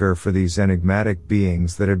moniker for these enigmatic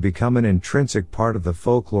beings that had become an intrinsic part of the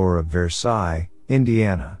folklore of Versailles,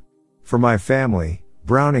 Indiana. For my family,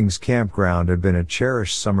 Browning's Campground had been a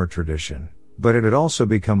cherished summer tradition, but it had also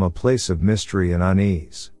become a place of mystery and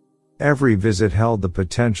unease. Every visit held the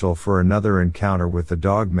potential for another encounter with the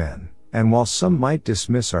Dogmen, and while some might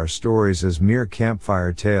dismiss our stories as mere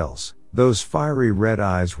campfire tales, those fiery red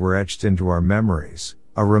eyes were etched into our memories,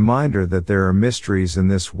 a reminder that there are mysteries in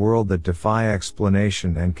this world that defy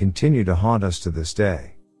explanation and continue to haunt us to this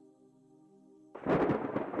day.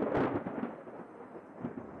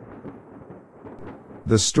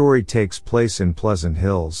 The story takes place in Pleasant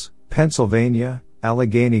Hills, Pennsylvania,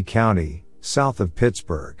 Allegheny County, south of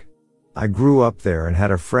Pittsburgh. I grew up there and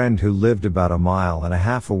had a friend who lived about 1.5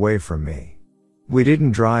 miles away from me. We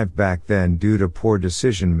didn't drive back then due to poor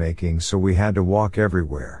decision making, so we had to walk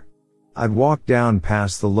everywhere. I'd walk down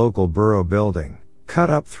past the local borough building, cut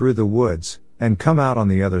up through the woods, and come out on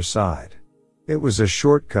the other side. It was a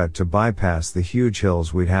shortcut to bypass the huge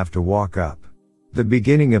hills we'd have to walk up. The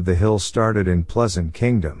beginning of the hill started in Pleasant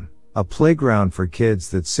Kingdom, a playground for kids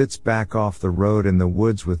that sits back off the road in the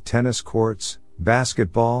woods with tennis courts,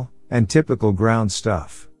 basketball, and typical ground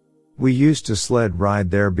stuff. We used to sled ride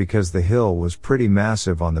there because the hill was pretty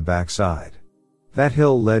massive on the backside. That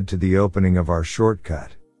hill led to the opening of our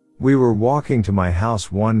shortcut. We were walking to my house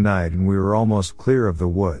one night and we were almost clear of the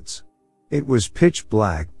woods. It was pitch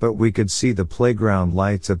black, but we could see the playground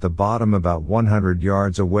lights at the bottom about 100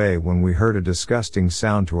 yards away when we heard a disgusting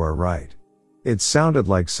sound to our right. It sounded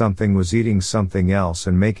like something was eating something else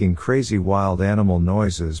and making crazy wild animal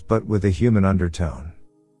noises, but with a human undertone.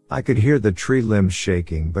 I could hear the tree limbs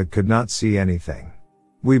shaking but could not see anything.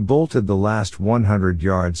 We bolted the last 100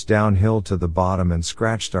 yards downhill to the bottom and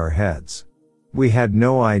scratched our heads. We had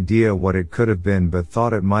no idea what it could have been but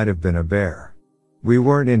thought it might have been a bear. We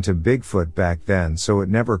weren't into Bigfoot back then, so it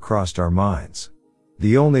never crossed our minds.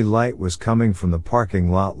 The only light was coming from the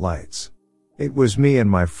parking lot lights. It was me and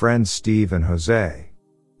my friends Steve and Jose.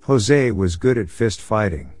 Jose was good at fist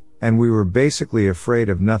fighting, and we were basically afraid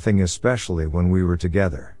of nothing, especially when we were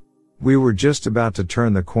together. We were just about to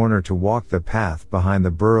turn the corner to walk the path behind the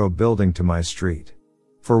borough building to my street.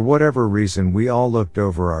 For whatever reason, we all looked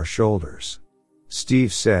over our shoulders.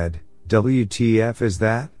 Steve said, WTF is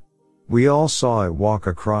that? We all saw it walk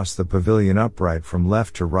across the pavilion upright from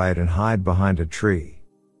left to right and hide behind a tree.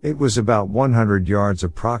 It was about 100 yards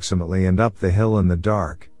approximately and up the hill in the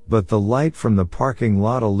dark, but the light from the parking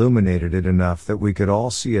lot illuminated it enough that we could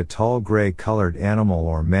all see a tall gray-colored animal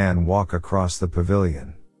or man walk across the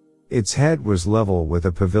pavilion. Its head was level with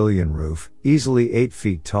a pavilion roof, easily 8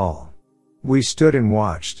 feet tall. We stood and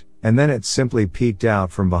watched, and then it simply peeked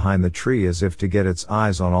out from behind the tree as if to get its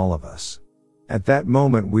eyes on all of us. At that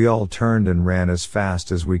moment we all turned and ran as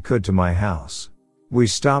fast as we could to my house. We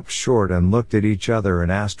stopped short and looked at each other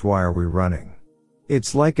and asked, why are we running?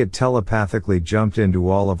 It's like it telepathically jumped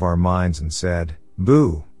into all of our minds and said,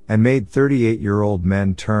 boo, and made 38-year-old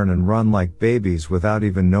men turn and run like babies without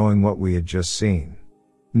even knowing what we had just seen.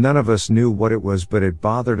 None of us knew what it was, but it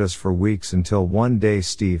bothered us for weeks until one day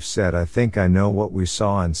Steve said, I think I know what we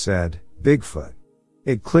saw, and said, Bigfoot.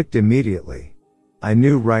 It clicked immediately. I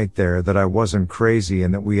knew right there that I wasn't crazy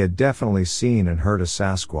and that we had definitely seen and heard a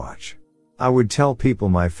Sasquatch. I would tell people,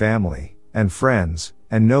 my family and friends,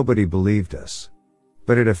 and nobody believed us.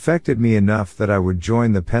 But it affected me enough that I would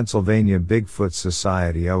join the Pennsylvania Bigfoot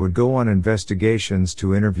Society. I would go on investigations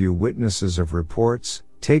to interview witnesses of reports,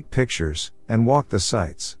 take pictures, and walk the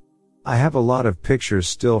sites. I have a lot of pictures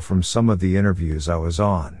still from some of the interviews I was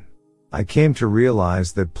on. I came to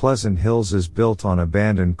realize that Pleasant Hills is built on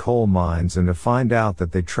abandoned coal mines and to find out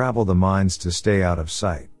that they travel the mines to stay out of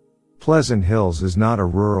sight. Pleasant Hills is not a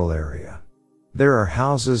rural area. There are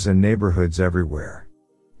houses and neighborhoods everywhere.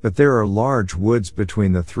 But there are large woods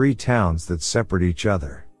between the three towns that separate each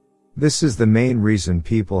other. This is the main reason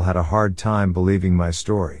people had a hard time believing my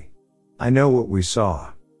story. I know what we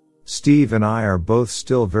saw. Steve and I are both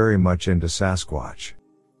still very much into Sasquatch.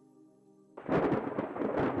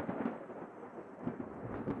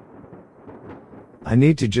 I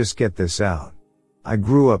need to just get this out. I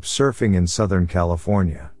grew up surfing in Southern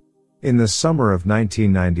California. In the summer of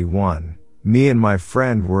 1991, me and my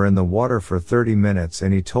friend were in the water for 30 minutes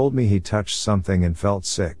and he told me he touched something and felt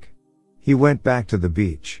sick. He went back to the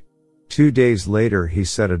beach. 2 days later he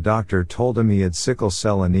said a doctor told him he had sickle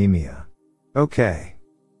cell anemia. Okay.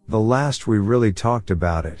 The last we really talked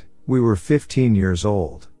about it, we were 15 years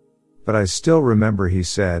old. But I still remember he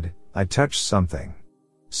said, I touched something.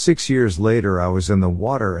 6 years later I was in the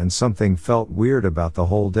water and something felt weird about the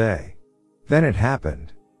whole day. Then it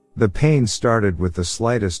happened. The pain started with the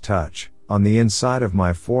slightest touch, on the inside of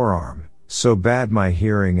my forearm, so bad my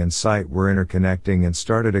hearing and sight were interconnecting and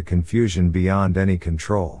started a confusion beyond any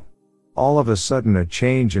control. All of a sudden a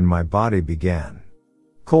change in my body began.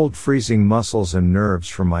 Cold freezing muscles and nerves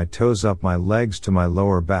from my toes up my legs to my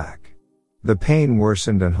lower back. The pain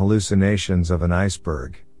worsened and hallucinations of an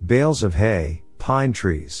iceberg, bales of hay, pine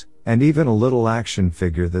trees, and even a little action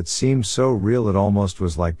figure that seemed so real it almost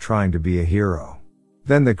was like trying to be a hero.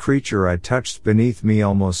 Then the creature I touched beneath me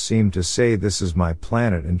almost seemed to say this is my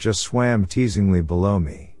planet and just swam teasingly below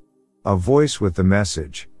me. A voice with the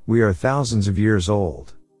message, we are thousands of years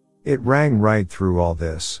old. It rang right through all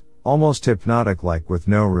this, almost hypnotic like with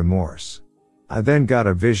no remorse. I then got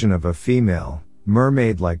a vision of a female,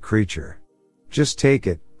 mermaid-like creature. Just take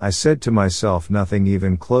it, I said to myself, nothing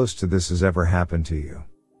even close to this has ever happened to you.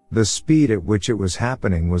 The speed at which it was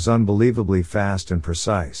happening was unbelievably fast and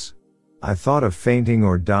precise. I thought of fainting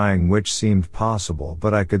or dying, which seemed possible,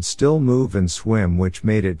 but I could still move and swim, which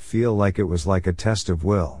made it feel like it was like a test of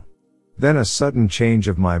will. Then a sudden change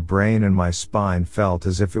of my brain and my spine felt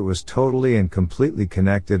as if it was totally and completely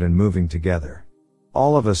connected and moving together.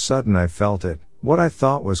 All of a sudden I felt it, what I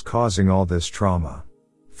thought was causing all this trauma.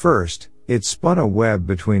 First, it spun a web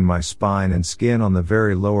between my spine and skin on the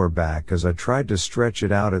very lower back. As I tried to stretch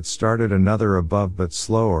it out, it started another above but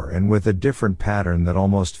slower and with a different pattern that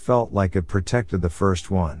almost felt like it protected the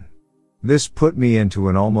first one. This put me into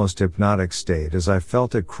an almost hypnotic state as I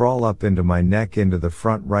felt it crawl up into my neck into the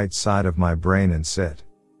front right side of my brain and sit.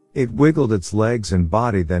 It wiggled its legs and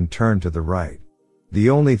body, then turned to the right. The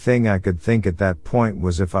only thing I could think at that point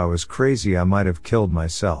was if I was crazy I might have killed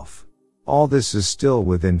myself. All this is still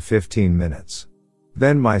within 15 minutes.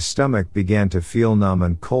 Then my stomach began to feel numb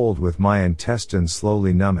and cold with my intestines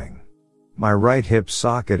slowly numbing. My right hip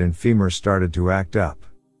socket and femur started to act up.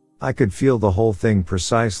 I could feel the whole thing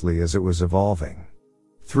precisely as it was evolving.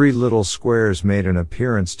 3 little squares made an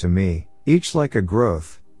appearance to me, each like a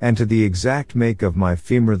growth, and to the exact make of my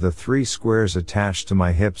femur the 3 squares attached to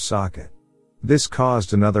my hip socket. This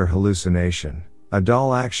caused another hallucination. A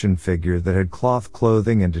doll action figure that had cloth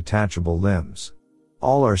clothing and detachable limbs.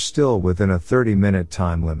 All are still within a 30-minute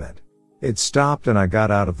time limit. It stopped and I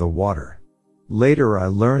got out of the water. Later I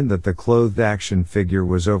learned that the clothed action figure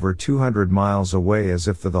was over 200 miles away, as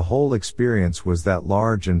if the whole experience was that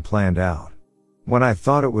large and planned out. When I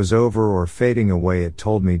thought it was over or fading away, it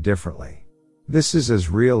told me differently. This is as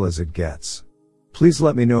real as it gets. Please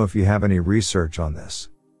let me know if you have any research on this.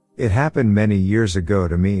 It happened many years ago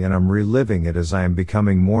to me, and I'm reliving it as I am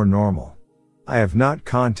becoming more normal. I have not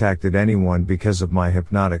contacted anyone because of my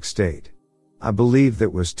hypnotic state. I believe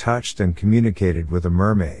that was touched and communicated with a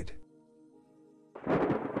mermaid.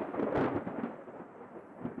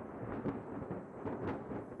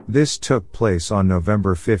 This took place on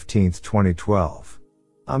November 15, 2012.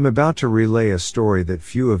 I'm about to relay a story that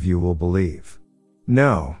few of you will believe.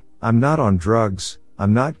 No, I'm not on drugs,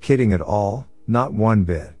 I'm not kidding at all, not one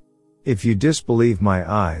bit. If you disbelieve my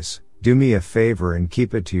eyes, do me a favor and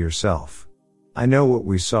keep it to yourself. I know what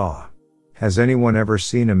we saw. Has anyone ever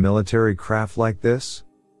seen a military craft like this?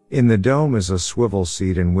 In the dome is a swivel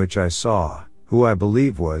seat in which I saw, who I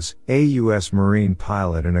believe was, a U.S. Marine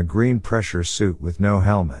pilot in a green pressure suit with no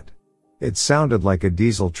helmet. It sounded like a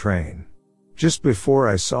diesel train. Just before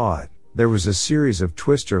I saw it, there was a series of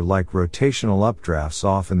twister-like rotational updrafts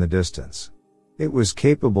off in the distance. It was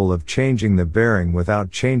capable of changing the bearing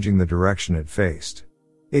without changing the direction it faced.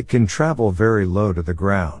 It can travel very low to the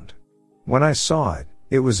ground. When I saw it,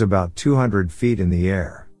 it was about 200 feet in the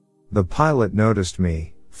air. The pilot noticed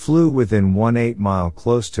me, flew within 1/8 mile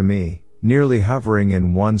close to me, nearly hovering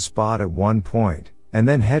in one spot at one point, and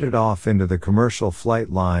then headed off into the commercial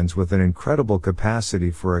flight lines with an incredible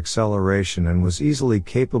capacity for acceleration, and was easily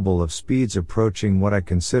capable of speeds approaching what I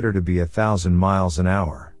consider to be 1,000 miles an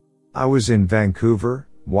hour. I was in Vancouver,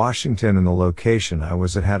 Washington, and the location I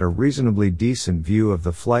was at had a reasonably decent view of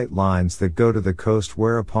the flight lines that go to the coast,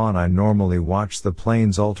 whereupon I normally watch the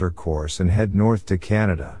planes alter course and head north to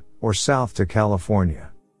Canada, or south to California.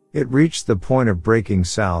 It reached the point of breaking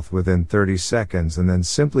south within 30 seconds and then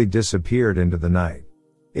simply disappeared into the night.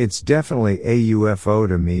 It's definitely a UFO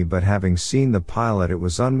to me, but having seen the pilot, it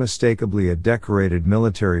was unmistakably a decorated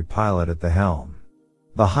military pilot at the helm.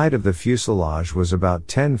 The height of the fuselage was about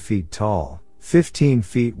 10 feet tall, 15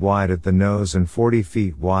 feet wide at the nose and 40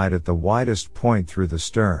 feet wide at the widest point through the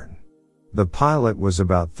stern. The pilot was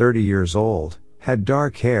about 30 years old, had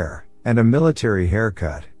dark hair, and a military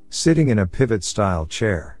haircut, sitting in a pivot-style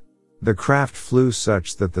chair. The craft flew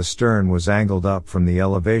such that the stern was angled up from the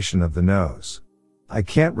elevation of the nose. I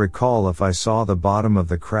can't recall if I saw the bottom of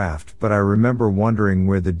the craft, but I remember wondering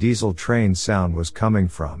where the diesel train sound was coming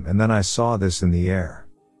from, and then I saw this in the air.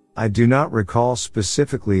 I do not recall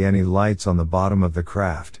specifically any lights on the bottom of the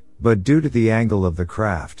craft, but due to the angle of the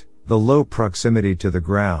craft, the low proximity to the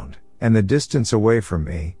ground, and the distance away from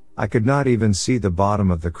me, I could not even see the bottom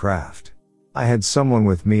of the craft. I had someone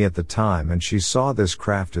with me at the time, and she saw this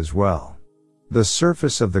craft as well. The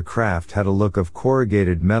surface of the craft had a look of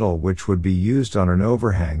corrugated metal, which would be used on an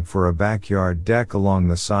overhang for a backyard deck along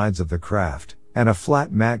the sides of the craft, and a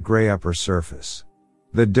flat matte gray upper surface.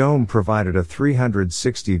 The dome provided a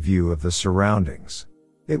 360 view of the surroundings.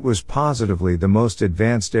 It was positively the most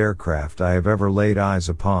advanced aircraft I have ever laid eyes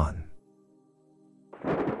upon.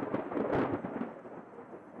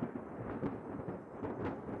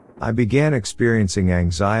 I began experiencing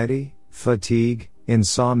anxiety, fatigue,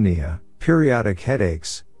 insomnia, periodic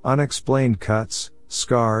headaches, unexplained cuts,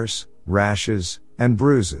 scars, rashes, and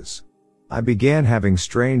bruises. I began having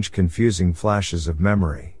strange, confusing flashes of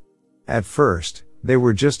memory. At first, they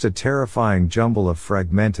were just a terrifying jumble of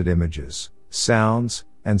fragmented images, sounds,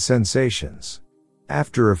 and sensations.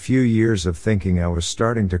 After a few years of thinking I was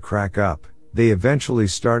starting to crack up, they eventually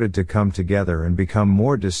started to come together and become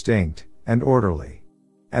more distinct and orderly.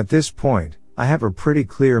 At this point, I have a pretty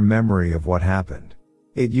clear memory of what happened.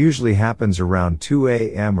 It usually happens around 2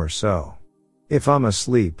 a.m. or so. If I'm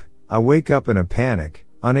asleep, I wake up in a panic,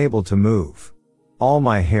 unable to move. All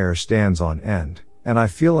my hair stands on end, and I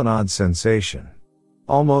feel an odd sensation.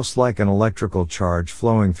 Almost like an electrical charge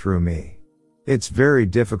flowing through me. It's very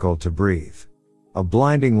difficult to breathe. A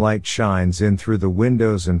blinding light shines in through the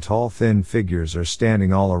windows and tall thin figures are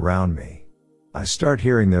standing all around me. I start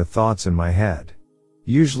hearing their thoughts in my head.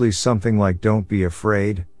 Usually something like "don't be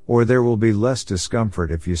afraid," or "there will be less discomfort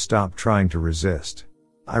if you stop trying to resist."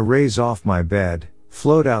 I raise off my bed,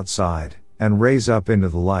 float outside, and raise up into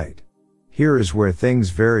the light. Here is where things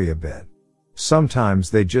vary a bit. Sometimes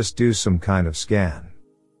they just do some kind of scan.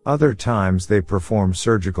 Other times they perform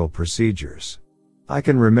surgical procedures. I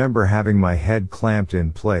can remember having my head clamped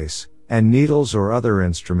in place, and needles or other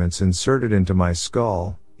instruments inserted into my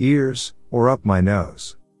skull, ears, or up my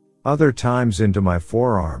nose. Other times into my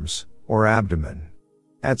forearms, or abdomen.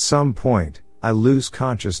 At some point, I lose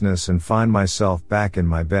consciousness and find myself back in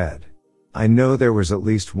my bed. I know there was at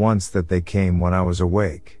least once that they came when I was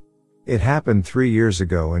awake. It happened 3 years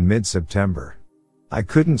ago in mid-September. I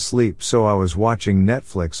couldn't sleep, so I was watching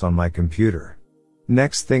Netflix on my computer.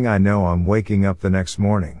 Next thing I know, I'm waking up the next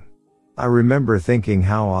morning. I remember thinking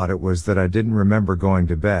how odd it was that I didn't remember going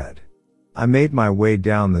to bed. I made my way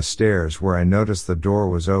down the stairs where I noticed the door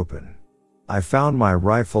was open. I found my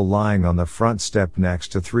rifle lying on the front step next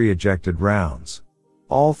to 3 ejected rounds.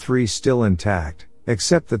 All 3 still intact,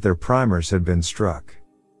 except that their primers had been struck.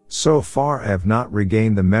 So far I have not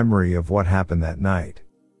regained the memory of what happened that night.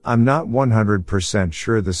 I'm not 100%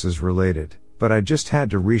 sure this is related, but I just had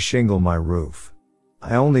to re-shingle my roof.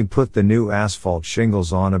 I only put the new asphalt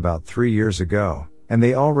shingles on about 3 years ago, and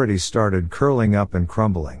they already started curling up and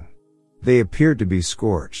crumbling. They appeared to be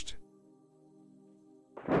scorched.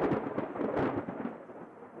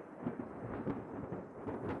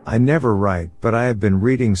 I never write, but I have been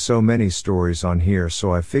reading so many stories on here,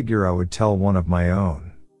 so I figure I would tell one of my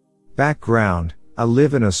own. Background: I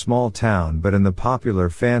live in a small town, but in the popular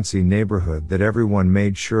fancy neighborhood that everyone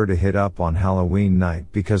made sure to hit up on Halloween night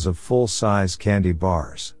because of full-size candy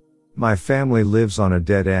bars. My family lives on a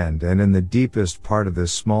dead end and in the deepest part of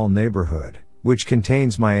this small neighborhood, which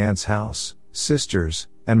contains my aunt's house, sisters,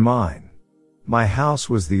 and mine. My house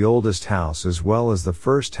was the oldest house as well as the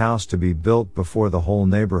first house to be built before the whole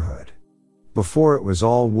neighborhood. Before it was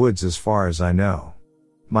all woods as far as I know.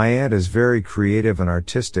 My aunt is very creative and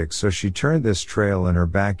artistic, so she turned this trail in her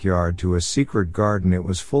backyard to a secret garden. It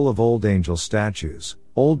was full of old angel statues,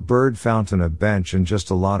 old bird fountain, a bench, and just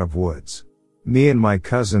a lot of woods. Me and my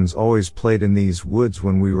cousins always played in these woods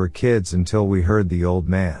when we were kids until we heard the old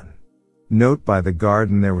man. Note: by the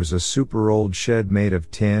garden there was a super old shed made of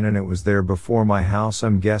tin, and it was there before my house,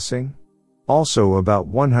 I'm guessing. Also about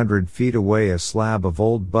 100 feet away, a slab of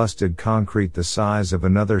old busted concrete the size of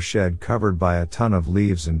another shed covered by a ton of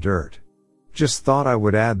leaves and dirt. Just thought I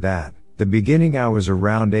would add that. The beginning, I was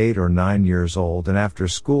around 8 or 9 years old, and after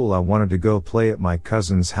school I wanted to go play at my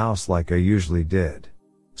cousin's house like I usually did.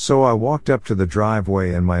 So I walked up to the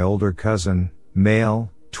driveway, and my older cousin, male,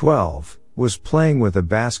 12, was playing with a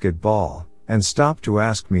basketball, and stopped to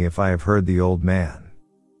ask me if I have heard the old man.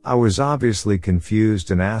 I was obviously confused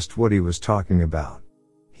and asked what he was talking about.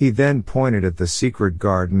 He then pointed at the secret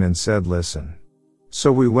garden and said, "Listen."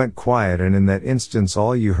 So we went quiet, and in that instance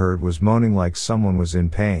all you heard was moaning like someone was in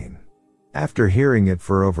pain. After hearing it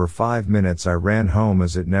for over 5 minutes, I ran home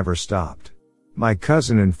as it never stopped. My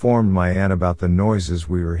cousin informed my aunt about the noises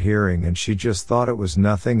we were hearing, and she just thought it was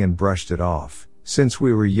nothing and brushed it off, since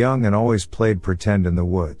we were young and always played pretend in the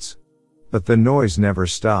woods. But the noise never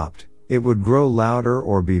stopped. It would grow louder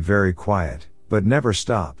or be very quiet, but never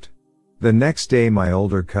stopped. The next day, my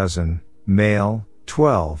older cousin, male,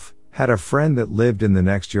 12, had a friend that lived in the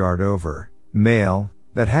next yard over, male,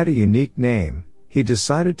 that had a unique name. He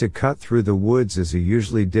decided to cut through the woods as he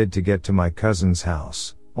usually did to get to my cousin's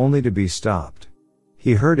house, only to be stopped.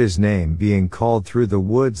 He heard his name being called through the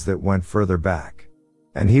woods that went further back.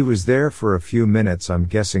 And he was there for a few minutes, I'm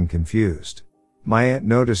guessing confused. My aunt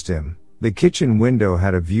noticed him. The kitchen window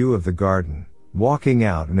had a view of the garden, walking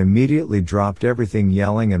out, and immediately dropped everything,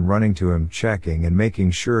 yelling and running to him, checking and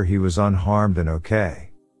making sure he was unharmed and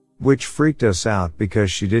okay. Which freaked us out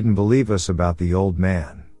because she didn't believe us about the old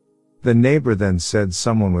man. The neighbor then said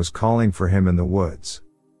someone was calling for him in the woods,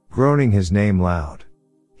 groaning his name loud.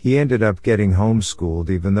 He ended up getting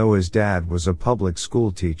homeschooled even though his dad was a public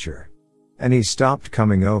school teacher. And he stopped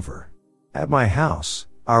coming over. At my house,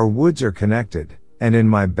 our woods are connected, and in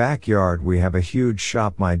my backyard we have a huge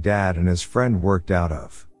shop my dad and his friend worked out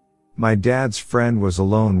of. My dad's friend was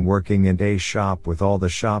alone working in a shop with all the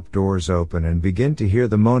shop doors open and began to hear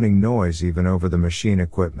the moaning noise even over the machine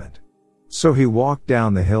equipment. So he walked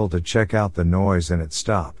down the hill to check out the noise, and it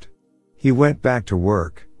stopped. He went back to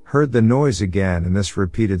work, heard the noise again, and this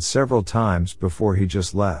repeated several times before he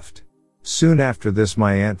just left. Soon after this,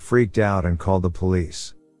 my aunt freaked out and called the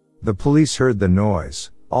police. The police heard the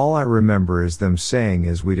noise. All I remember is them saying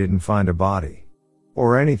is we didn't find a body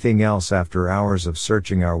or anything else after hours of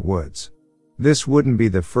searching our woods. This wouldn't be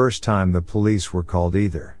the first time the police were called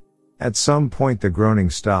either. At some point the groaning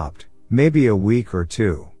stopped, maybe a week or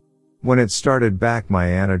 2. When it started back, my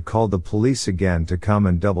aunt had called the police again to come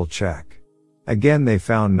and double check. Again they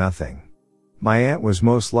found nothing. My aunt was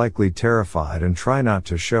most likely terrified and tried not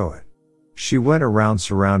to show it. She went around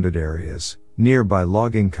surrounded areas, nearby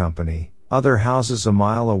logging company, other houses a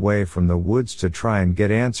mile away from the woods to try and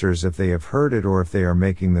get answers if they have heard it or if they are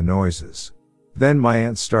making the noises. Then my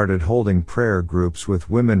aunt started holding prayer groups with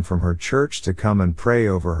women from her church to come and pray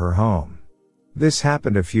over her home. This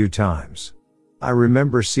happened a few times. I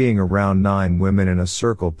remember seeing around 9 women in a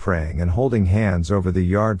circle praying and holding hands over the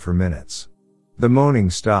yard for minutes. The moaning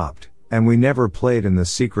stopped, and we never played in the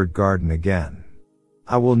secret garden again.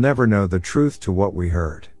 I will never know the truth to what we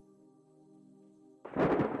heard.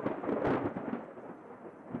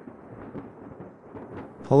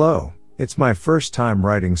 Hello, it's my first time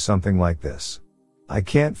writing something like this. I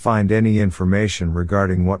can't find any information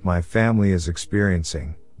regarding what my family is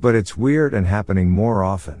experiencing, but it's weird and happening more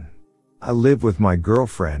often. I live with my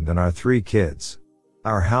girlfriend and our 3 kids.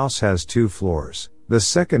 Our house has 2 floors. The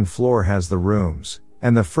second floor has the rooms,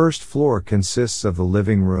 and the first floor consists of the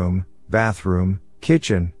living room, bathroom,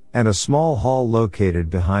 kitchen, and a small hall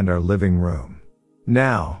located behind our living room.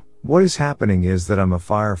 Now, what is happening is that I'm a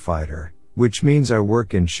firefighter, which means I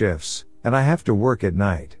work in shifts, and I have to work at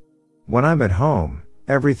night. When I'm at home,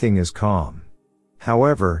 everything is calm.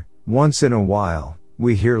 However, once in a while,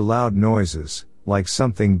 we hear loud noises, like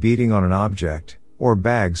something beating on an object, or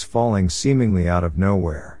bags falling seemingly out of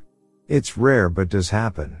nowhere. It's rare but does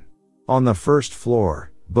happen. On the first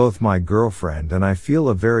floor, both my girlfriend and I feel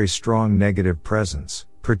a very strong negative presence,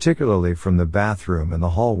 particularly from the bathroom and the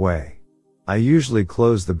hallway. I usually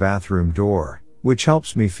close the bathroom door, which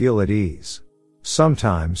helps me feel at ease.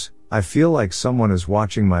 Sometimes, I feel like someone is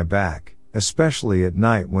watching my back, especially at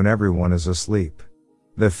night when everyone is asleep.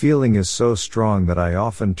 The feeling is so strong that I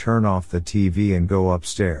often turn off the TV and go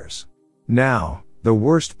upstairs. Now, the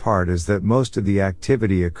worst part is that most of the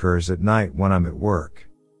activity occurs at night when I'm at work.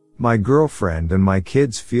 My girlfriend and my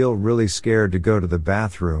kids feel really scared to go to the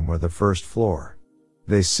bathroom or the first floor.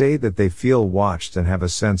 They say that they feel watched and have a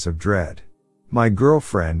sense of dread. My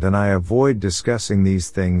girlfriend and I avoid discussing these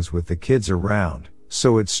things with the kids around,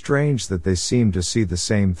 so it's strange that they seem to see the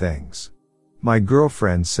same things. My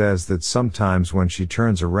girlfriend says that sometimes when she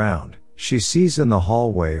turns around, she sees in the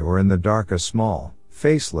hallway or in the dark a small,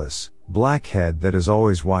 faceless, black head that is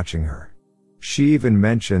always watching her. She even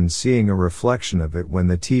mentioned seeing a reflection of it when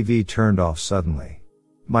the TV turned off suddenly.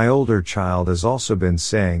 My older child has also been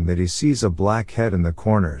saying that he sees a black head in the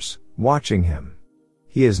corners, watching him.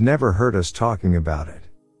 He has never heard us talking about it.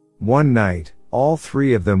 One night, all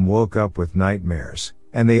 3 of them woke up with nightmares,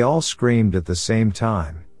 and they all screamed at the same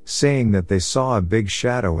time, saying that they saw a big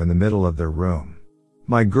shadow in the middle of their room.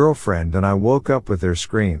 My girlfriend and I woke up with their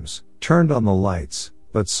screams, turned on the lights,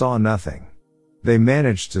 but saw nothing. They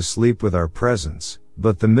managed to sleep with our presence,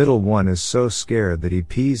 but the middle one is so scared that he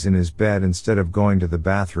pees in his bed instead of going to the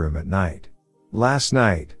bathroom at night. Last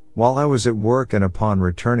night, while I was at work and upon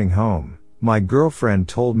returning home, my girlfriend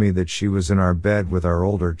told me that she was in our bed with our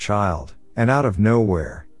older child, and out of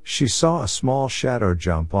nowhere, she saw a small shadow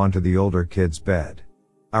jump onto the older kid's bed.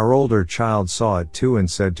 Our older child saw it too and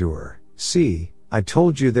said to her, "See, I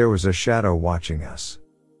told you there was a shadow watching us."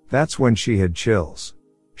 That's when she had chills.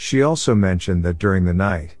 She also mentioned that during the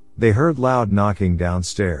night, they heard loud knocking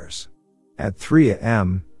downstairs. At 3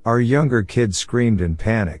 a.m., our younger kid screamed in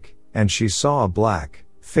panic, and she saw a black,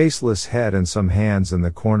 faceless head and some hands in the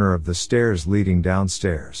corner of the stairs leading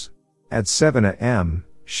downstairs. At 7 a.m.,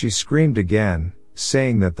 she screamed again,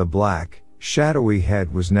 saying that the black, shadowy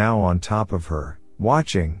head was now on top of her,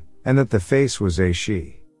 watching, and that the face was a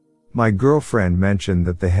she. My girlfriend mentioned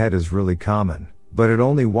that the head is really common, but it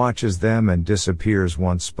only watches them and disappears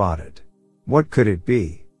once spotted. What could it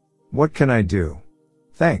be? What can I do?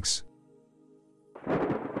 Thanks.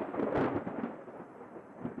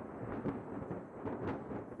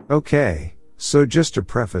 Okay, so just to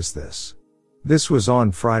preface this. This was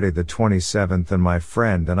on Friday the 27th and my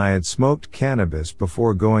friend and I had smoked cannabis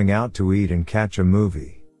before going out to eat and catch a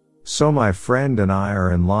movie. So my friend and I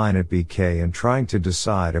are in line at BK and trying to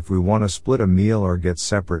decide if we want to split a meal or get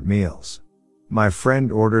separate meals. My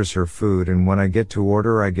friend orders her food and when I get to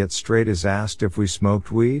order I get straight as asked if we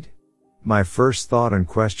smoked weed. My first thought and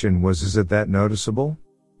question was, is it that noticeable?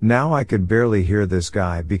 Now I could barely hear this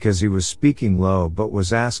guy because he was speaking low but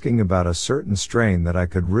was asking about a certain strain that I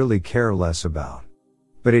could really care less about.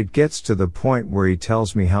 But it gets to the point where he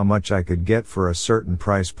tells me how much I could get for a certain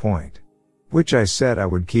price point, which I said I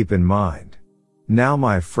would keep in mind. Now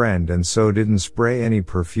my friend and so didn't spray any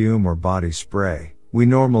perfume or body spray. We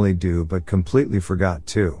normally do but completely forgot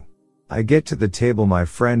to. I get to the table my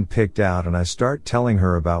friend picked out and I start telling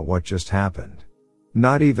her about what just happened.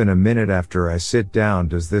 Not even a minute after I sit down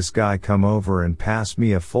does this guy come over and pass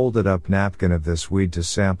me a folded up napkin of this weed to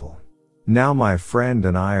sample. Now my friend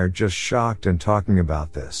and I are just shocked and talking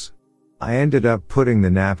about this. I ended up putting the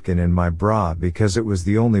napkin in my bra because it was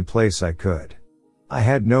the only place I could. I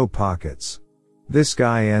had no pockets. This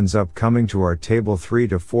guy ends up coming to our table 3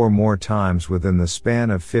 to 4 more times within the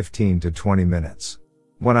span of 15 to 20 minutes.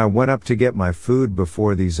 When I went up to get my food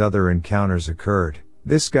before these other encounters occurred,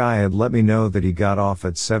 this guy had let me know that he got off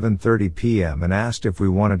at 7:30 p.m. and asked if we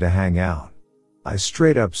wanted to hang out. I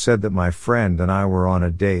straight up said that my friend and I were on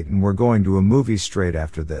a date and were going to a movie straight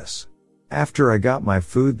after this. After I got my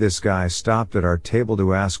food, this guy stopped at our table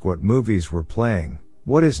to ask what movies were playing,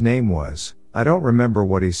 what his name was. I don't remember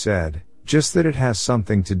what he said, just that it has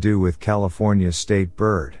something to do with California's state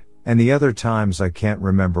bird, and the other times I can't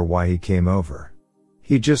remember why he came over.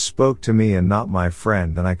 He just spoke to me and not my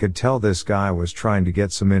friend, and I could tell this guy was trying to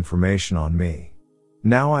get some information on me.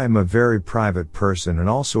 Now I am a very private person and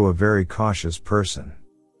also a very cautious person.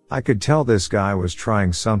 I could tell this guy was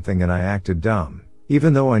trying something and I acted dumb,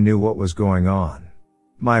 even though I knew what was going on.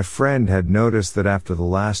 My friend had noticed that after the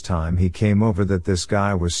last time he came over that this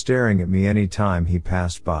guy was staring at me any time he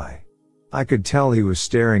passed by. I could tell he was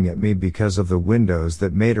staring at me because of the windows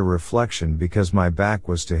that made a reflection because my back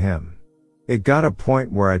was to him. It got a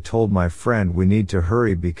point where I told my friend we need to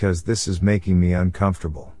hurry because this is making me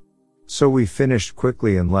uncomfortable. So we finished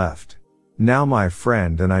quickly and left. Now my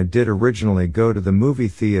friend and I did originally go to the movie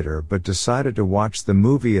theater but decided to watch the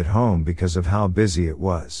movie at home because of how busy it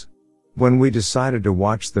was. When we decided to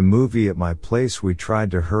watch the movie at my place, we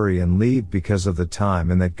tried to hurry and leave because of the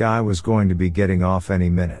time and that guy was going to be getting off any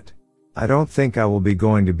minute. I don't think I will be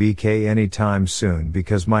going to BK anytime soon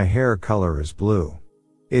because my hair color is blue.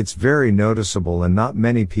 It's very noticeable and not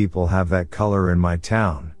many people have that color in my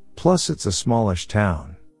town, plus it's a smallish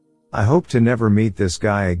town. I hope to never meet this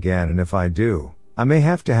guy again, and if I do, I may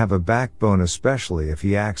have to have a backbone, especially if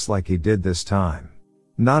he acts like he did this time.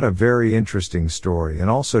 Not a very interesting story, and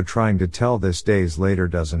also trying to tell this days later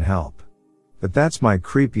doesn't help. But that's my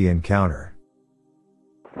creepy encounter.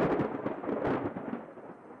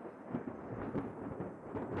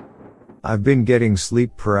 I've been getting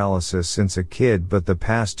sleep paralysis since a kid, but the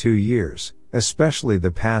past 2 years, especially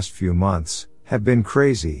the past few months, have been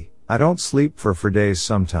crazy. I don't sleep for days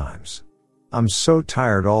sometimes. I'm so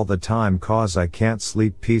tired all the time cause I can't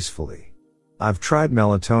sleep peacefully. I've tried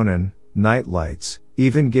melatonin, night lights,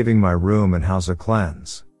 even giving my room and house a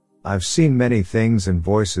cleanse. I've seen many things and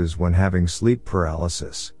voices when having sleep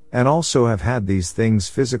paralysis, and also have had these things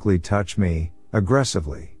physically touch me,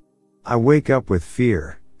 aggressively. I wake up with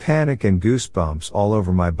fear, panic and goosebumps all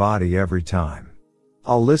over my body every time.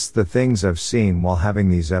 I'll list the things I've seen while having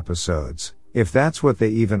these episodes, if that's what they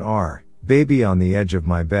even are. Baby on the edge of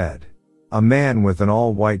my bed. A man with an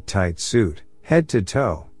all-white tight suit, head to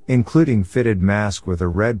toe, including fitted mask with a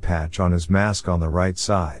red patch on his mask on the right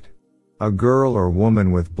side. A girl or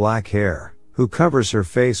woman with black hair, who covers her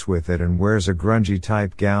face with it and wears a grungy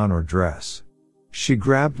type gown or dress. She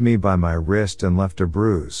grabbed me by my wrist and left a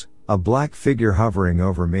bruise. A black figure hovering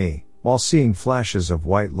over me, while seeing flashes of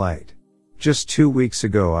white light. Just 2 weeks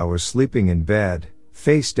ago I was sleeping in bed,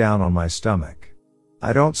 face down on my stomach.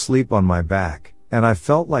 I don't sleep on my back, and I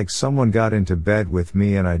felt like someone got into bed with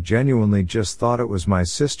me, and I genuinely just thought it was my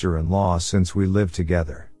sister-in-law since we lived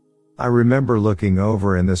together. I remember looking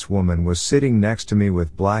over and this woman was sitting next to me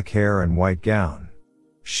with black hair and white gown.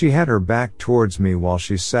 She had her back towards me while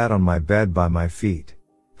she sat on my bed by my feet.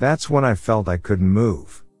 That's when I felt I couldn't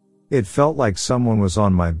move. It felt like someone was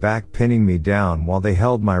on my back pinning me down while they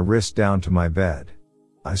held my wrist down to my bed.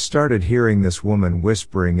 I started hearing this woman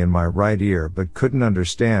whispering in my right ear but couldn't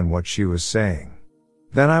understand what she was saying.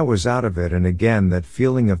 Then I was out of it, and again that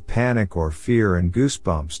feeling of panic or fear and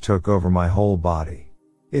goosebumps took over my whole body.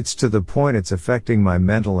 It's to the point it's affecting my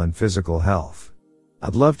mental and physical health.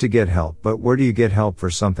 I'd love to get help, but where do you get help for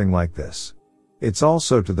something like this? It's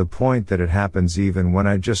also to the point that it happens even when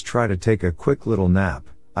I just try to take a quick little nap.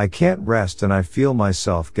 I can't rest and I feel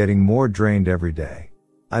myself getting more drained every day.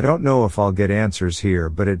 I don't know if I'll get answers here,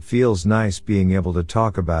 but it feels nice being able to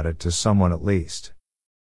talk about it to someone at least.